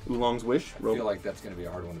 Oolong's wish. I feel like that's going to be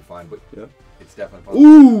a hard one to find, but yeah, it's definitely possible.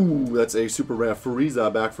 Ooh, that's a super rare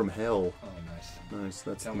Frieza back from hell. Oh, nice. Nice.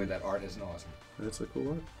 That's Tell me that art isn't awesome. That's a cool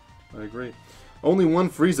art. I agree. Only 1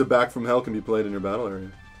 Frieza back from hell can be played in your battle area.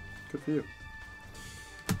 Good for you.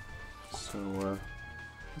 So,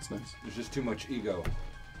 that's nice. There's just too much ego.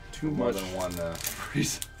 Too More much. than 1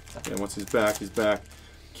 Frieza. Yeah, once he's back, he's back.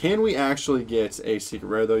 Can we actually get a secret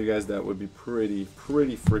rare, though, you guys? That would be pretty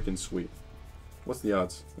freaking sweet. What's the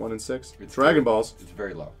odds? 1 in 6? It's Dragon Balls. It's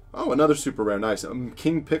very low. Oh, another super rare. Nice.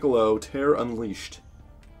 King Piccolo, Tear Unleashed.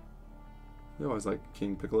 I always like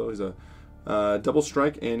King Piccolo. He's a double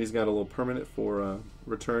strike, and he's got a little permanent for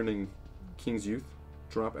returning King's Youth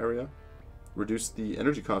drop area. Reduce the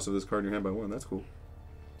energy cost of this card in your hand by 1. That's cool.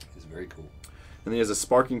 It's very cool. And then he has a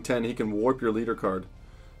Sparking 10. He can warp your leader card.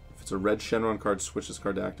 If it's a red Shenron card, switch this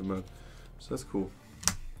card to active mode. So that's cool.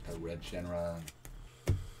 A red Shenron.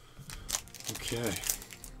 Okay.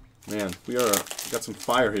 Man, we got some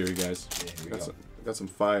fire here, you guys. Yeah, here we got some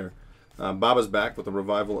fire. Baba's back with the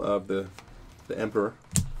revival of the Emperor.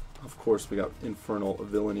 Of course, we got Infernal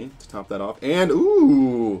Villainy to top that off. And,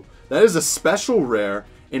 ooh, that is a special rare,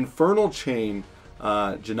 Infernal Chain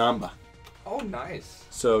Janamba. Oh, nice.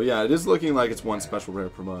 So, yeah, it is looking like it's 1 special rare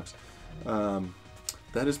per box.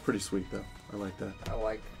 That is pretty sweet, though. I like that. I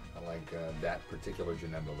like that particular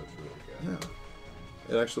Janamba. Looks really good.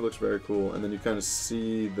 Yeah. It actually looks very cool. And then you kind of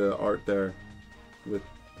see the art there with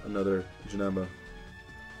another Janamba.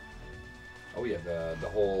 Oh, yeah, the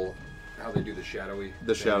whole... How they do the shadowy...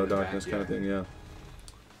 The shadow darkness kind of thing, yeah.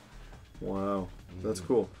 Wow. That's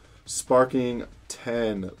cool. Sparking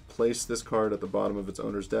 10. Place this card at the bottom of its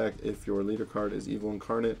owner's deck. If your leader card is Evil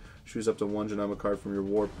Incarnate, choose up to 1 Janamba card from your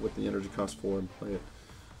warp with the energy cost 4 and play it.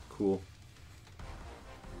 Cool.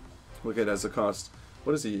 Look at it as a cost.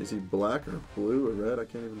 What is he? Is he black or blue or red? I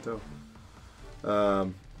can't even tell. I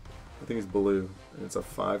think he's blue. And it's a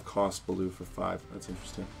 5 cost blue for 5. That's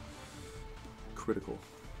interesting. Critical.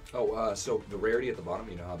 Oh, so the rarity at the bottom,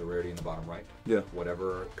 you know how the rarity in the bottom right? Yeah.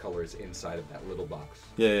 Whatever color is inside of that little box.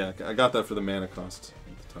 Yeah. I got that for the mana cost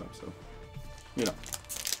at the top, so, you know.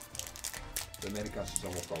 The mana cost is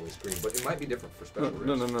almost always green, but it might be different for special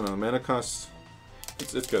rares. No. Mana cost,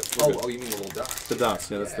 it's good. Good. Oh, you mean the little dots? The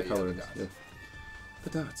dots, yeah, that's the color. The dots. Yeah. The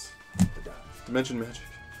dots. The dots. Dimension Magic.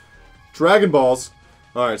 Dragon Balls.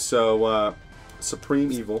 Alright, so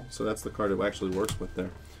Supreme Evil. So that's the card it actually works with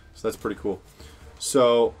there. So that's pretty cool.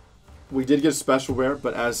 So we did get a special rare,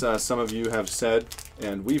 but as some of you have said,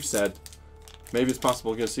 and we've said, maybe it's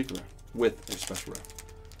possible to get a secret rare with a special rare.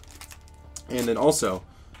 And then also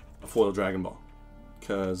a foil Dragon Ball.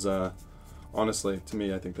 Because honestly, to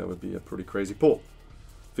me, I think that would be a pretty crazy pull.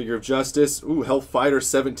 Figure of Justice. Ooh, Hellfighter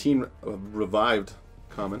 17 revived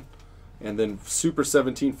common. And then Super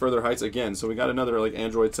 17 Further Heights again. So we got another like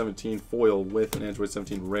Android 17 foil with an Android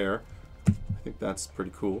 17 rare. I think that's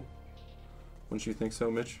pretty cool. Wouldn't you think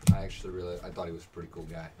so, Mitch? I thought he was a pretty cool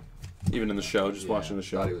guy. Even in the show, just watching the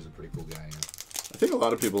show. I thought he was a pretty cool guy, yeah. I think a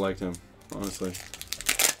lot of people liked him, honestly.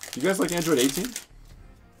 Do you guys like Android 18?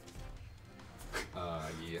 Yeah.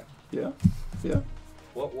 Yeah? Yeah?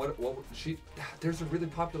 There's a really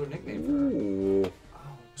popular nickname for her. Ooh.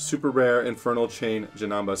 Super Rare Infernal Chain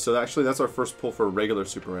Janamba. So actually that's our first pull for a regular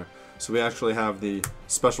Super Rare. So we actually have the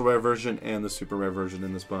Special Rare version and the Super Rare version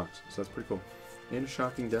in this box. So that's pretty cool. And a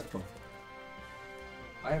Shocking Death Ball.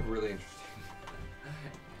 I have really interesting.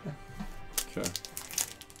 Okay.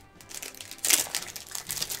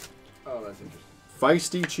 Oh, that's interesting.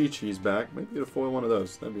 Feisty Chi-Chi's back. Maybe get a foil one of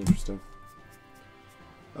those. That'd be interesting.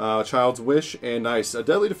 Child's Wish and nice. A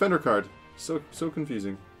Deadly Defender card. So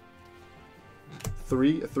confusing.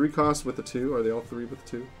 Three costs with the 2. Are they all 3 with the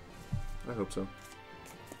 2? I hope so.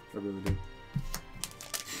 I really do.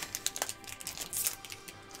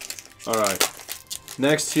 Alright.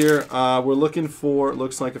 Next here, we're looking for,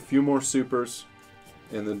 looks like a few more supers.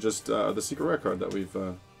 And then just the secret rare card that we've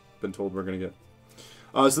been told we're going to get.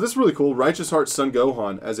 So this is really cool. Righteous Heart Son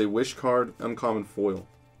Gohan as a Wish card, uncommon foil.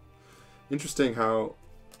 Interesting how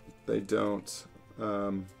they don't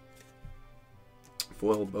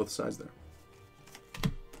foil both sides there.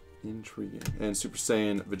 Intriguing. And Super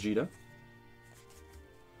Saiyan Vegeta.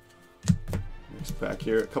 Next pack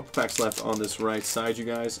here. A couple packs left on this right side, you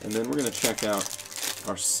guys. And then we're going to check out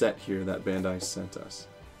our set here that Bandai sent us.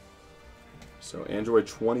 So Android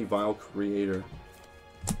 20 Vial Creator.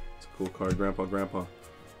 It's a cool card. Grandpa.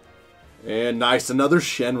 And nice. Another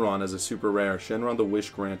Shenron as a super rare. Shenron the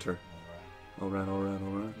Wish Granter. Alright.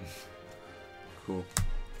 Cool.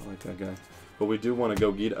 I like that guy. But we do want to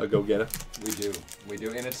go get it. We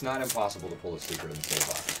do. And it's not impossible to pull a secret in the save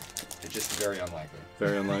box. It's just very unlikely.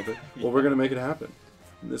 Very unlikely. Well, we're going to make it happen.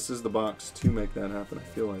 This is the box to make that happen, I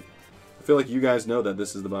feel like. I feel like you guys know that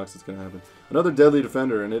this is the box that's going to happen. Another Deadly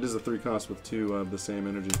Defender, and it is a 3 cost with 2 of the same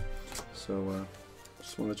energy. So,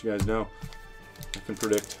 just want to let you guys know. I can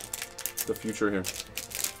predict the future here.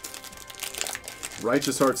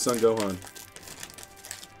 Righteous Heart Son Gohan.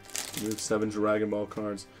 We have 7 Dragon Ball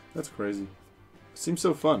cards. That's crazy. Seems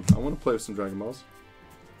so fun. I want to play with some Dragon Balls.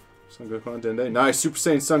 Son Gohan Dende. Nice. Super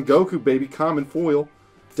Saiyan Son Goku, baby. Common foil.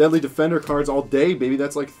 Deadly Defender cards all day, baby.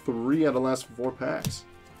 That's like 3 out of the last 4 packs.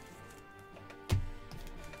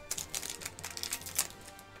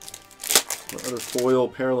 What other foil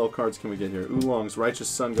parallel cards can we get here? Oolong's Righteous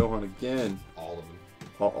Son Gohan again. All of them.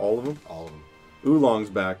 All of them? All of them. Oolong's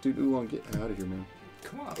back. Dude, Oolong, get out of here, man.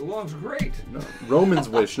 Come on, Oolong's great. No, Roman's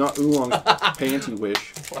Wish, not Oolong's Panty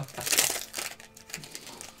Wish.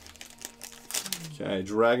 Okay,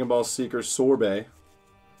 Dragon Ball Seeker Sorbet.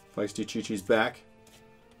 Feisty Chi-Chi's back.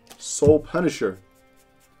 Soul Punisher.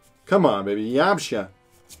 Come on, baby. Yamcha.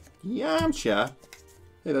 Yamcha.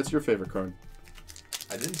 Hey, that's your favorite card.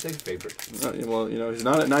 I didn't say favorite. Well, you know, he's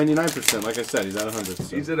not at 99%. Like I said, he's at 100.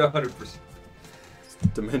 So. He's at 100%.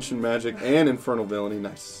 Dimension Magic and Infernal Villainy.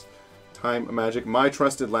 Nice. Time Magic. My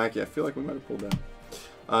Trusted Lackey. I feel like we might have pulled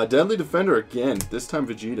that. Deadly Defender again. This time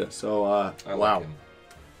Vegeta. So, I wow. like him.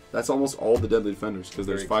 That's almost all the Deadly Defenders because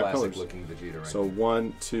there's 5 colors. Looking Vegeta, right? So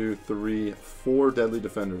 1, 2, 3, 4 Deadly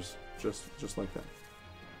Defenders. Just like that.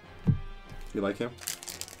 You like him?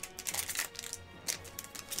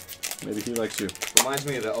 Maybe he likes you. Reminds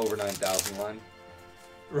me of the over 9,000 line.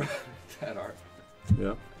 That art.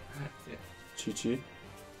 Yeah. Yeah. Chi-Chi.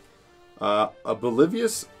 A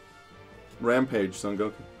Bolivius Rampage Son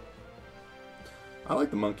Goku. I like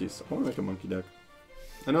the monkeys. I want to make a monkey deck.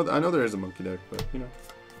 I know there is a monkey deck, but you know,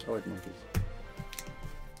 I like monkeys.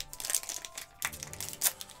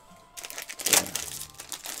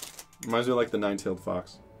 Yeah. Reminds me of like the Nine-Tailed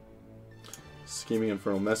Fox. Scheming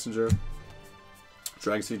Infernal Messenger.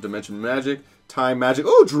 Dragon Seed Dimension Magic. Time Magic.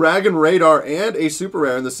 Oh, Dragon Radar and a Super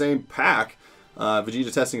Rare in the same pack.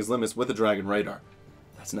 Vegeta testing his limits with a Dragon Radar.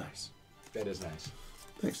 That's nice. That is nice.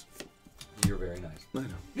 Thanks. You're very nice. I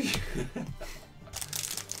know.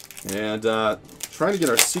 And trying to get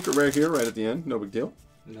our secret rare here right at the end. No big deal.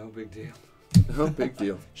 No big deal. No big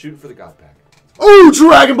deal. Shooting for the God Pack. Oh,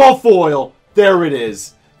 Dragon Ball foil! There it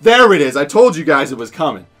is. There it is. I told you guys it was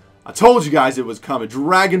coming. I told you guys it was coming.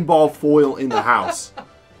 Dragon Ball foil in the house.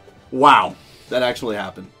 Wow, that actually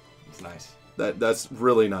happened. It's nice. That's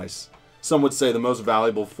really nice. Some would say the most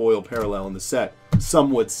valuable foil parallel in the set.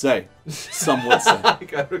 Some would say. Some would say. I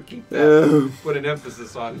gotta keep that. Put an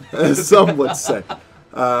emphasis on. Some would say.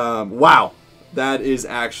 Wow, that is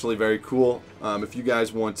actually very cool. If you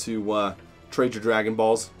guys want to trade your Dragon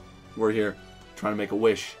Balls, we're here trying to make a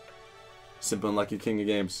wish. SimplyUnlucky, King of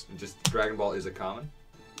Games. Just Dragon Ball is a common?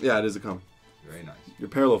 Yeah, it is a common. Very nice. Your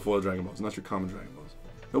parallel foil Dragon Balls, not your common Dragon Balls.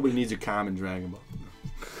 Nobody needs your common Dragon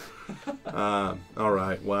Ball.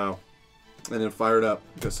 Alright, wow. And then fire it up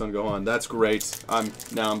because Sun Gohan. That's great.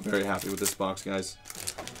 Now I'm very happy with this box, guys.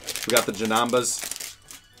 We got the Janembas.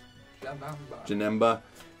 Janemba.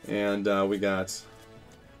 And we got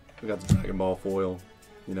the Dragon Ball foil,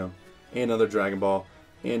 you know. And another Dragon Ball.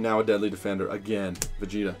 And now a Deadly Defender. Again,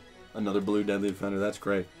 Vegeta. Another blue Deadly Defender. That's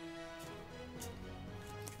great.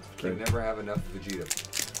 Can never have enough Vegeta.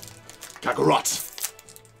 Kakarot!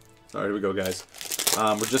 Alright, here we go, guys.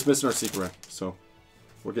 We're just missing our secret rare, so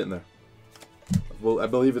we're getting there. Well, I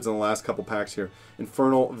believe it's in the last couple packs here.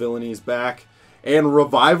 Infernal Villaini's back. And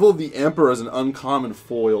Revival the Emperor as an uncommon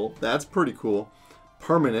foil. That's pretty cool.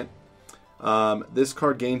 Permanent. This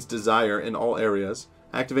card gains Desire in all areas.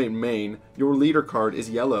 Activate main. Your leader card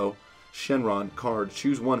is yellow. Shenron card.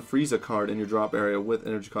 Choose one Frieza card in your drop area with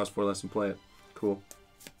energy cost 4 less and play it. Cool.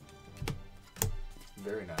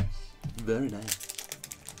 Very nice. Very nice.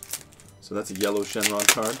 So that's a yellow Shenron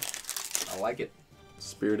card. I like it.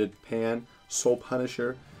 Spirited Pan, Soul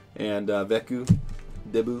Punisher, and Veku,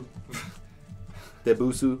 Debusu.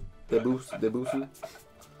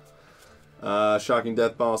 Shocking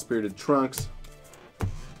Death Ball, Spirited Trunks.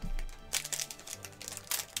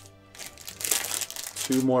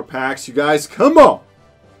 2 more packs, you guys. Come on!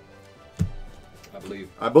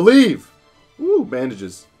 I believe. Woo,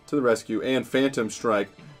 bandages to the rescue. And Phantom Strike,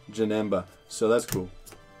 Janemba. So that's cool.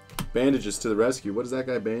 Bandages to the rescue. What is that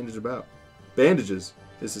guy bandage about? Bandages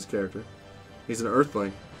is his character. He's an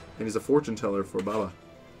Earthling, and he's a fortune teller for Baba.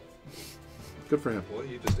 Good for him. Well,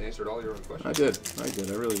 you just answered all your own questions. I did.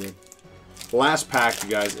 I really did. Last pack, you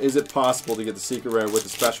guys. Is it possible to get the secret rare with the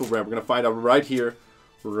special rare? We're going to find out right here,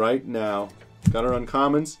 right now. Got our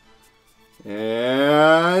uncommons.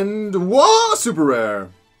 And whoa! Super rare.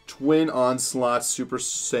 Twin Onslaught Super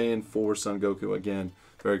Saiyan 4 Son Goku again.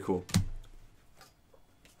 Very cool.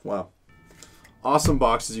 Wow. Awesome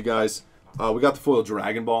boxes, you guys. We got the foil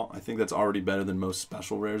Dragon Ball. I think that's already better than most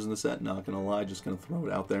special rares in the set. Not going to lie. Just going to throw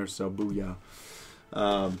it out there. So, booyah.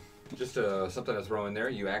 Just something to throw in there.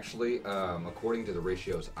 You actually, according to the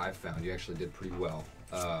ratios I found, you actually did pretty well.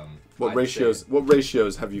 What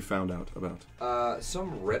ratios have you found out about?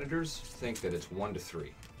 Some Redditors think that it's 1 to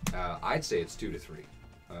 3. I'd say it's 2 to 3.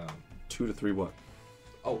 2 to 3 what?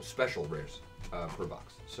 Oh, special rares per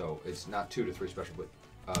box. So it's not 2 to 3 special,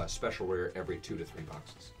 but special rare every 2 to 3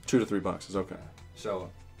 boxes. 2 to 3 boxes, okay. So,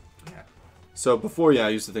 yeah. So before, yeah, I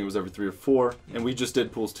used to think it was every 3 or 4, and we just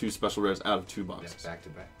did pulls 2 special rares out of 2 boxes. Yeah, back to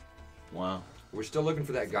back. Wow. We're still looking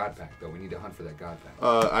for that God Pack, though. We need to hunt for that God Pack.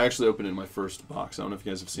 I actually opened it in my first box. I don't know if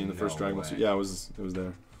you guys have seen the first Dragon Ball. Yeah, it was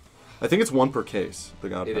there. I think it's 1 per case, the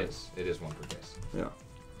God Pack. It is 1 per case. Yeah.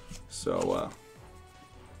 So,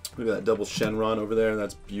 look at that double Shenron over there.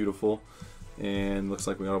 That's beautiful. And looks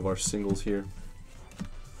like we got all of our singles here.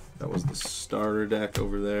 That was the starter deck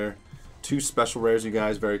over there. 2 special rares, you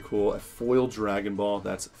guys. Very cool. A foil Dragon Ball.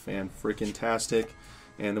 That's fan-freaking-tastic.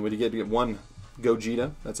 And then we get 1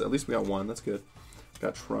 Gogeta. That's at least we got 1. That's good.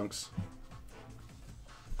 Got Trunks.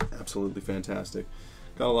 Absolutely fantastic.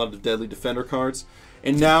 Got a lot of Deadly Defender cards.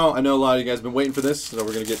 And now, I know a lot of you guys have been waiting for this, so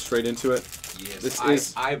we're going to get straight into it.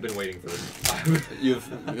 Yes, I've been waiting for this.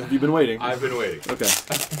 Have you been waiting? I've been waiting. Okay.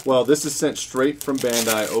 Well, this is sent straight from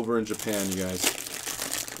Bandai over in Japan, you guys.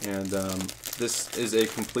 And this is a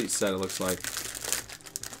complete set, it looks like.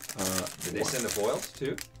 Did they send the foils,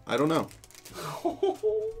 too? I don't know.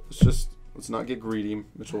 Let's not get greedy,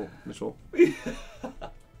 Mitchell.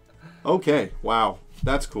 Okay, wow.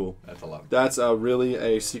 That's cool. That's a lot. That's really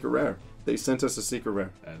a secret rare. They sent us a secret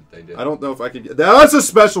rare. And they did. I don't know if I could get... That's a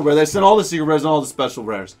special rare. They sent all the secret rares and all the special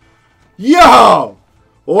rares. Yo!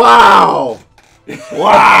 Wow!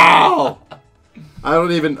 Wow!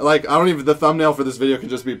 the thumbnail for this video can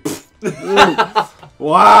just be...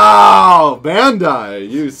 Wow! Bandai!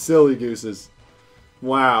 You silly gooses.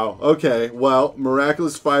 Wow. Okay, well,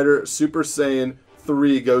 Miraculous Fighter Super Saiyan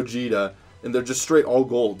 3 Gogeta. And they're just straight all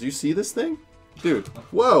gold. Do you see this thing? Dude,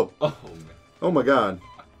 whoa! Oh my god.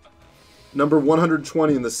 Number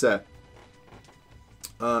 120 in the set.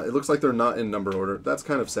 It looks like they're not in number order. That's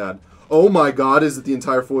kind of sad. Oh my god, is it the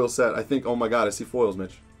entire foil set? I think, oh my god, I see foils,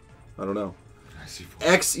 Mitch. I don't know.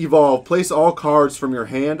 X Evolve. Place all cards from your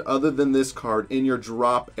hand other than this card in your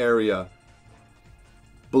drop area.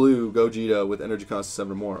 Blue Gogeta with energy cost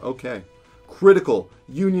 7 or more. Okay. Critical,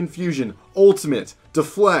 Union Fusion, Ultimate,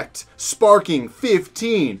 Deflect, Sparking,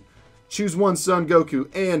 15. Choose one Son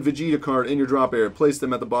Goku and Vegeta card in your drop area. Place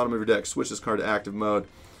them at the bottom of your deck. Switch this card to active mode.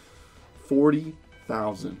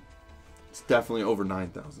 40,000. It's definitely over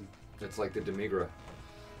 9,000. It's like the Demigra.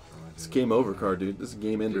 It's a game over card, dude. This is a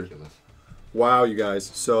game ender. Ridiculous. Wow, you guys.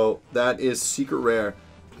 So that is Secret Rare.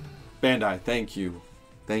 Bandai, thank you.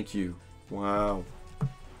 Thank you. Wow.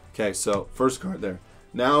 Okay, so first card there.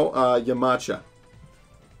 Now, Yamcha.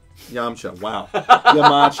 Wow.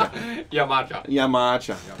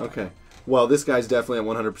 Yamcha. Okay. Well, this guy's definitely at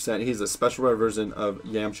 100%. He's a special rare version of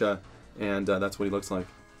Yamcha, and that's what he looks like.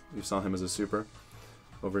 You saw him as a super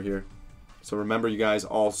over here. So remember, you guys,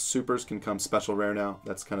 all supers can come special rare now.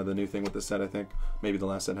 That's kind of the new thing with this set, I think. Maybe the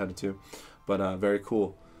last set had it too. But very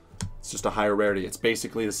cool. It's just a higher rarity. It's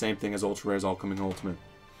basically the same thing as Ultra Rares all coming Ultimate.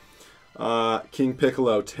 King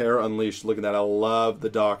Piccolo, Terror Unleashed. Look at that. I love the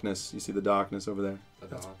darkness. You see the darkness over there?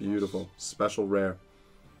 That's beautiful. Special rare.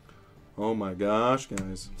 Oh my gosh,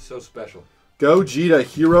 guys. So special. Gogeta,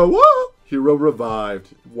 Hero. Whoa! Hero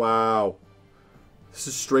Revived. Wow. This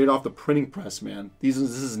is straight off the printing press, man. This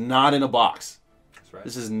is not in a box. That's right.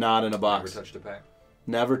 This is not in a box. Never touched a pack.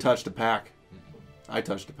 Never touched a pack. I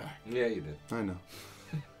touched a pack. Yeah, you did. I know.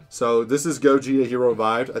 So this is Gogeta Hero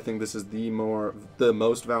Revived. I think this is the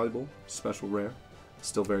most valuable special rare.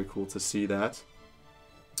 Still very cool to see that.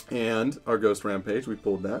 And our Ghost Rampage, we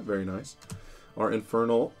pulled that. Very nice. Our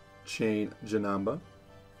Infernal Chain Janemba,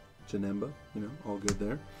 you know, all good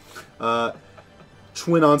there.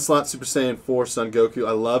 Twin Onslaught Super Saiyan 4 Son Goku.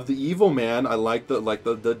 I love the evil man. I like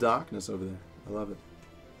the darkness over there. I love it.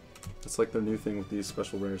 It's like their new thing with these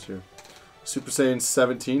special rares here. Super Saiyan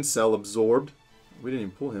 17 Cell Absorbed. We didn't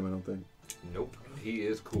even pull him, I don't think. Nope. He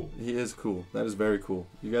is cool. He is cool. That is very cool.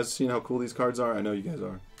 You guys seen how cool these cards are? I know you guys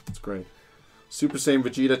are. It's great. Super Saiyan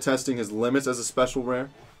Vegeta testing his limits as a special rare.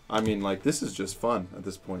 I mean, like, this is just fun at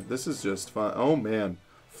this point. This is just fun. Oh, man.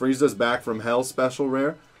 Frieza's Back from Hell special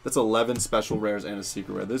rare. That's 11 special rares and a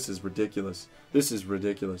secret rare. This is ridiculous. This is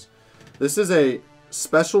ridiculous. This is a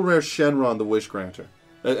special rare Shenron the Wish Granter.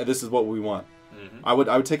 This is what we want. Mm-hmm. I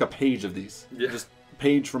would take a page of these. Yeah. Just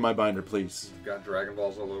page from my binder, please. You've got Dragon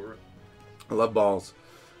Balls all over it. I love balls.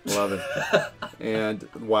 Love it. And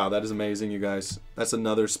wow, that is amazing, you guys. That's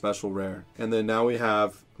another special rare. And then now we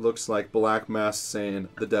have, looks like Black Mask Saiyan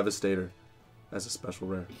the Devastator as a special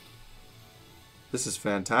rare. This is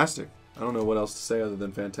fantastic. I don't know what else to say other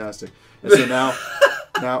than fantastic. And so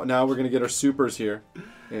now we're gonna get our supers here.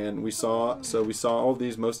 And we saw all of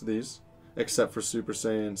these, most of these, except for Super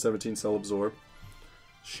Saiyan 17 Cell Absorb,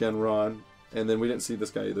 Shenron, and then we didn't see this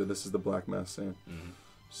guy either. This is the Black Mask Saiyan. Mm-hmm.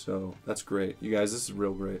 So that's great. You guys, this is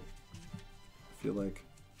real great. I feel like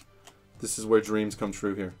this is where dreams come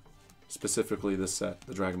true here. Specifically this set,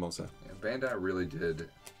 the Dragon Ball set. Yeah, Bandai really did.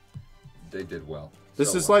 They did well.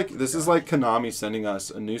 This is like Konami sending us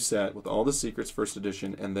a new set with all the secrets first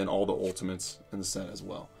edition and then all the ultimates in the set as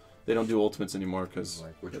well. They don't do ultimates anymore because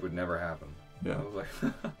which would never happen. Yeah.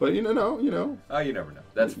 But you know. Oh, you never know.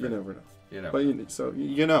 That's you never know. You know. But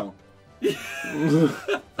you know.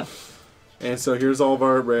 And so here's all of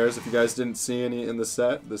our rares. If you guys didn't see any in the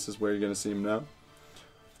set, this is where you're going to see them now.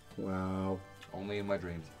 Wow. Only in my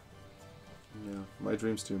dreams. Yeah, my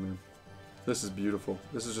dreams too, man. This is beautiful.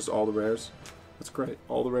 This is just all the rares. That's great.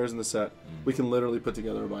 All the rares in the set. Mm-hmm. We can literally put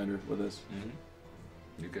together a binder with this.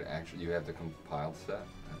 Mm-hmm. You could actually, you have the compiled set.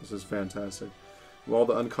 This is fantastic. With all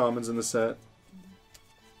the uncommons in the set.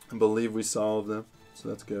 I believe we saw all of them, so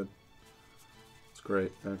that's good. It's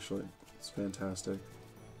great, actually. It's fantastic.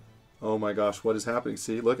 Oh my gosh, what is happening?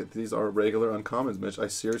 See, look at these are regular uncommons, Mitch. I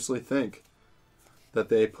seriously think that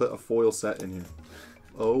they put a foil set in here.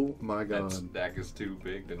 Oh my god. That stack is too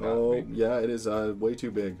big to not be. Yeah, it is way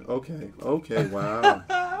too big. Okay, wow.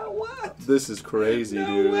 What? This is crazy, no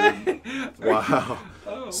dude. Way. Wow.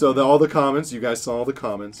 So all the comments, you guys saw all the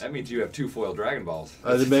comments. That means you have 2 foil Dragon Balls.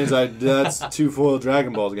 It means that's 2 foil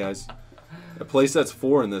Dragon Balls, guys. A playset's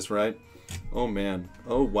 4 in this, right? Oh man.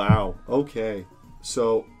 Oh wow. Okay.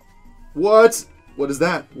 So what? What is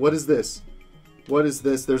that? What is this? What is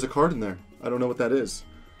this? There's a card in there. I don't know what that is.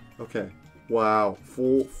 Okay. Wow.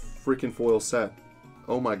 Full freaking foil set.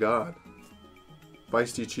 Oh my god.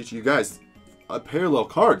 Feisty Chichi. You guys, parallel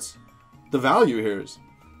cards. The value here is...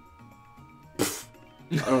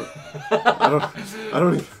 I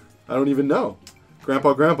don't even know.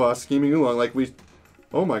 Grandpa, Scheming Oolong, like we...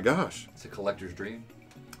 Oh my gosh. It's a collector's dream.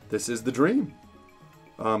 This is the dream.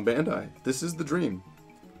 Bandai. This is the dream.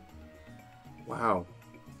 Wow.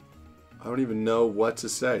 I don't even know what to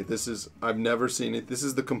say. I've never seen it. This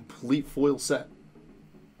is the complete foil set.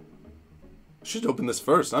 I should open this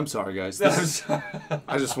first. I'm sorry, guys. I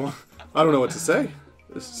don't know what to say.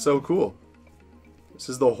 This is so cool. This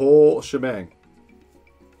is the whole shebang.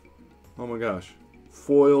 Oh my gosh.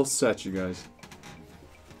 Foil set, you guys.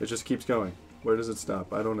 It just keeps going. Where does it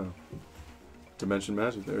stop? I don't know. Dimension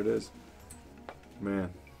Magic. There it is.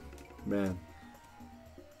 Man. Man.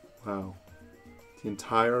 Wow. The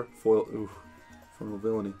entire foil. Ooh. Infernal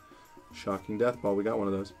Villainy. Shocking Death Ball. We got one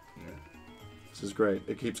of those. Yeah. This is great.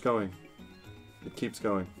 It keeps going. It keeps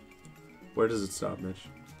going. Where does it stop, Mitch?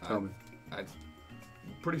 Tell me.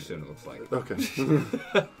 Pretty soon, it looks like. Okay.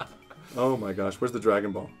 Oh my gosh. Where's the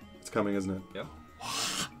Dragon Ball? It's coming, isn't it? Yep.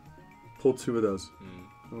 Pull 2 of those.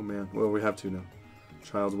 Oh man. Well, we have 2 now.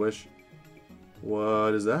 Child's Wish.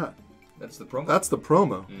 What is that? That's the promo. That's the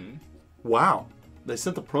promo. Wow. They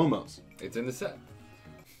sent the promos. It's in the set.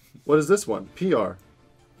 What is this one? PR.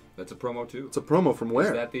 That's a promo too. It's a promo from where?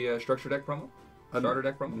 Is that the structure deck promo? Starter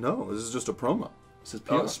deck promo? No, this is just a promo. This is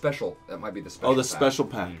PR. Oh, special. That might be the special pack. Oh, the pack. special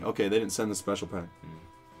pack. Okay, they didn't send the special pack.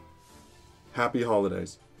 Happy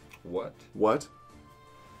Holidays. What? What?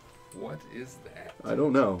 What is that? I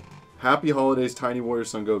don't know. Happy Holidays Tiny Warrior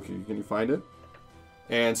Son Goku. Can you find it?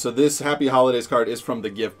 And so this Happy Holidays card is from the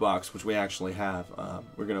gift box, which we actually have.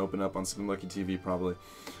 We're going to open up on SimplyUnlucky TV probably.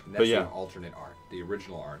 And that's the alternate art. The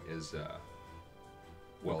original art is,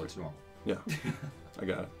 well, it's normal. Yeah, I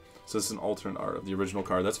got it. So this is an alternate art of the original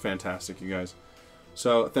card. That's fantastic, you guys.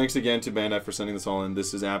 So thanks again to Bandai for sending this all in.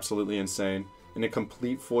 This is absolutely insane. In a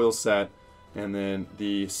complete foil set. And then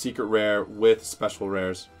the secret rare with special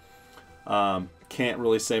rares. Can't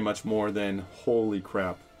really say much more than holy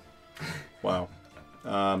crap. Wow.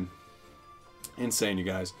 Insane, you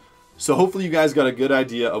guys. So hopefully you guys got a good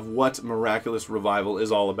idea of what Miraculous Revival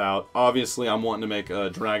is all about. Obviously, I'm wanting to make a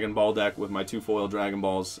Dragon Ball deck with my 2 foil Dragon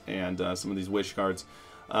Balls and some of these Wish cards.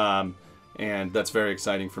 And that's very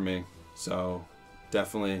exciting for me. So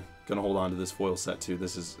definitely going to hold on to this foil set too.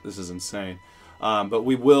 This is insane. But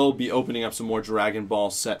we will be opening up some more Dragon Ball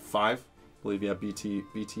Set 5. I believe, yeah,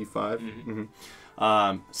 BT5.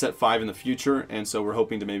 Set 5 in the future. And so we're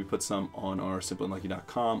hoping to maybe put some on our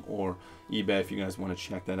SimplyUnlucky.com or eBay if you guys want to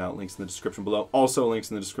check that out. Links in the description below. Also links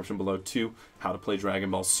in the description below to how to play Dragon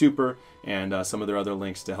Ball Super and some of their other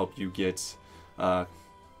links to help you get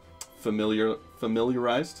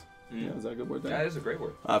familiarized. Yeah, is that a good word? That is a great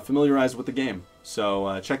word. Familiarized with the game.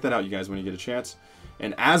 So check that out, you guys, when you get a chance.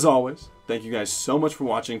 And as always, thank you guys so much for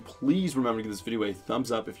watching. Please remember to give this video a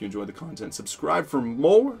thumbs up if you enjoyed the content. Subscribe for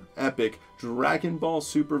more epic Dragon Ball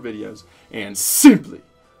Super videos. And Simply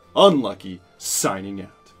Unlucky signing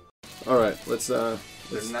out. All right, let's They're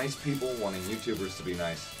nice people wanting YouTubers to be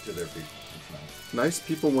nice to their people. Nice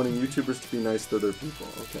people wanting YouTubers to be nice to their people.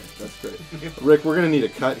 Okay, that's great. Rick, we're going to need a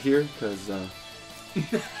cut here because...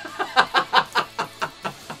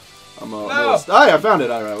 I found it.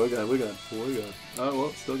 All right, we're good. Oh, well,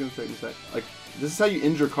 it's still gonna take a sec. Like, this is how you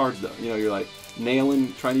injure cards, though. You know, you're like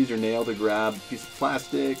trying to use your nail to grab a piece of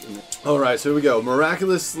plastic. And all right, so here we go.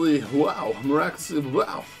 Miraculously, wow.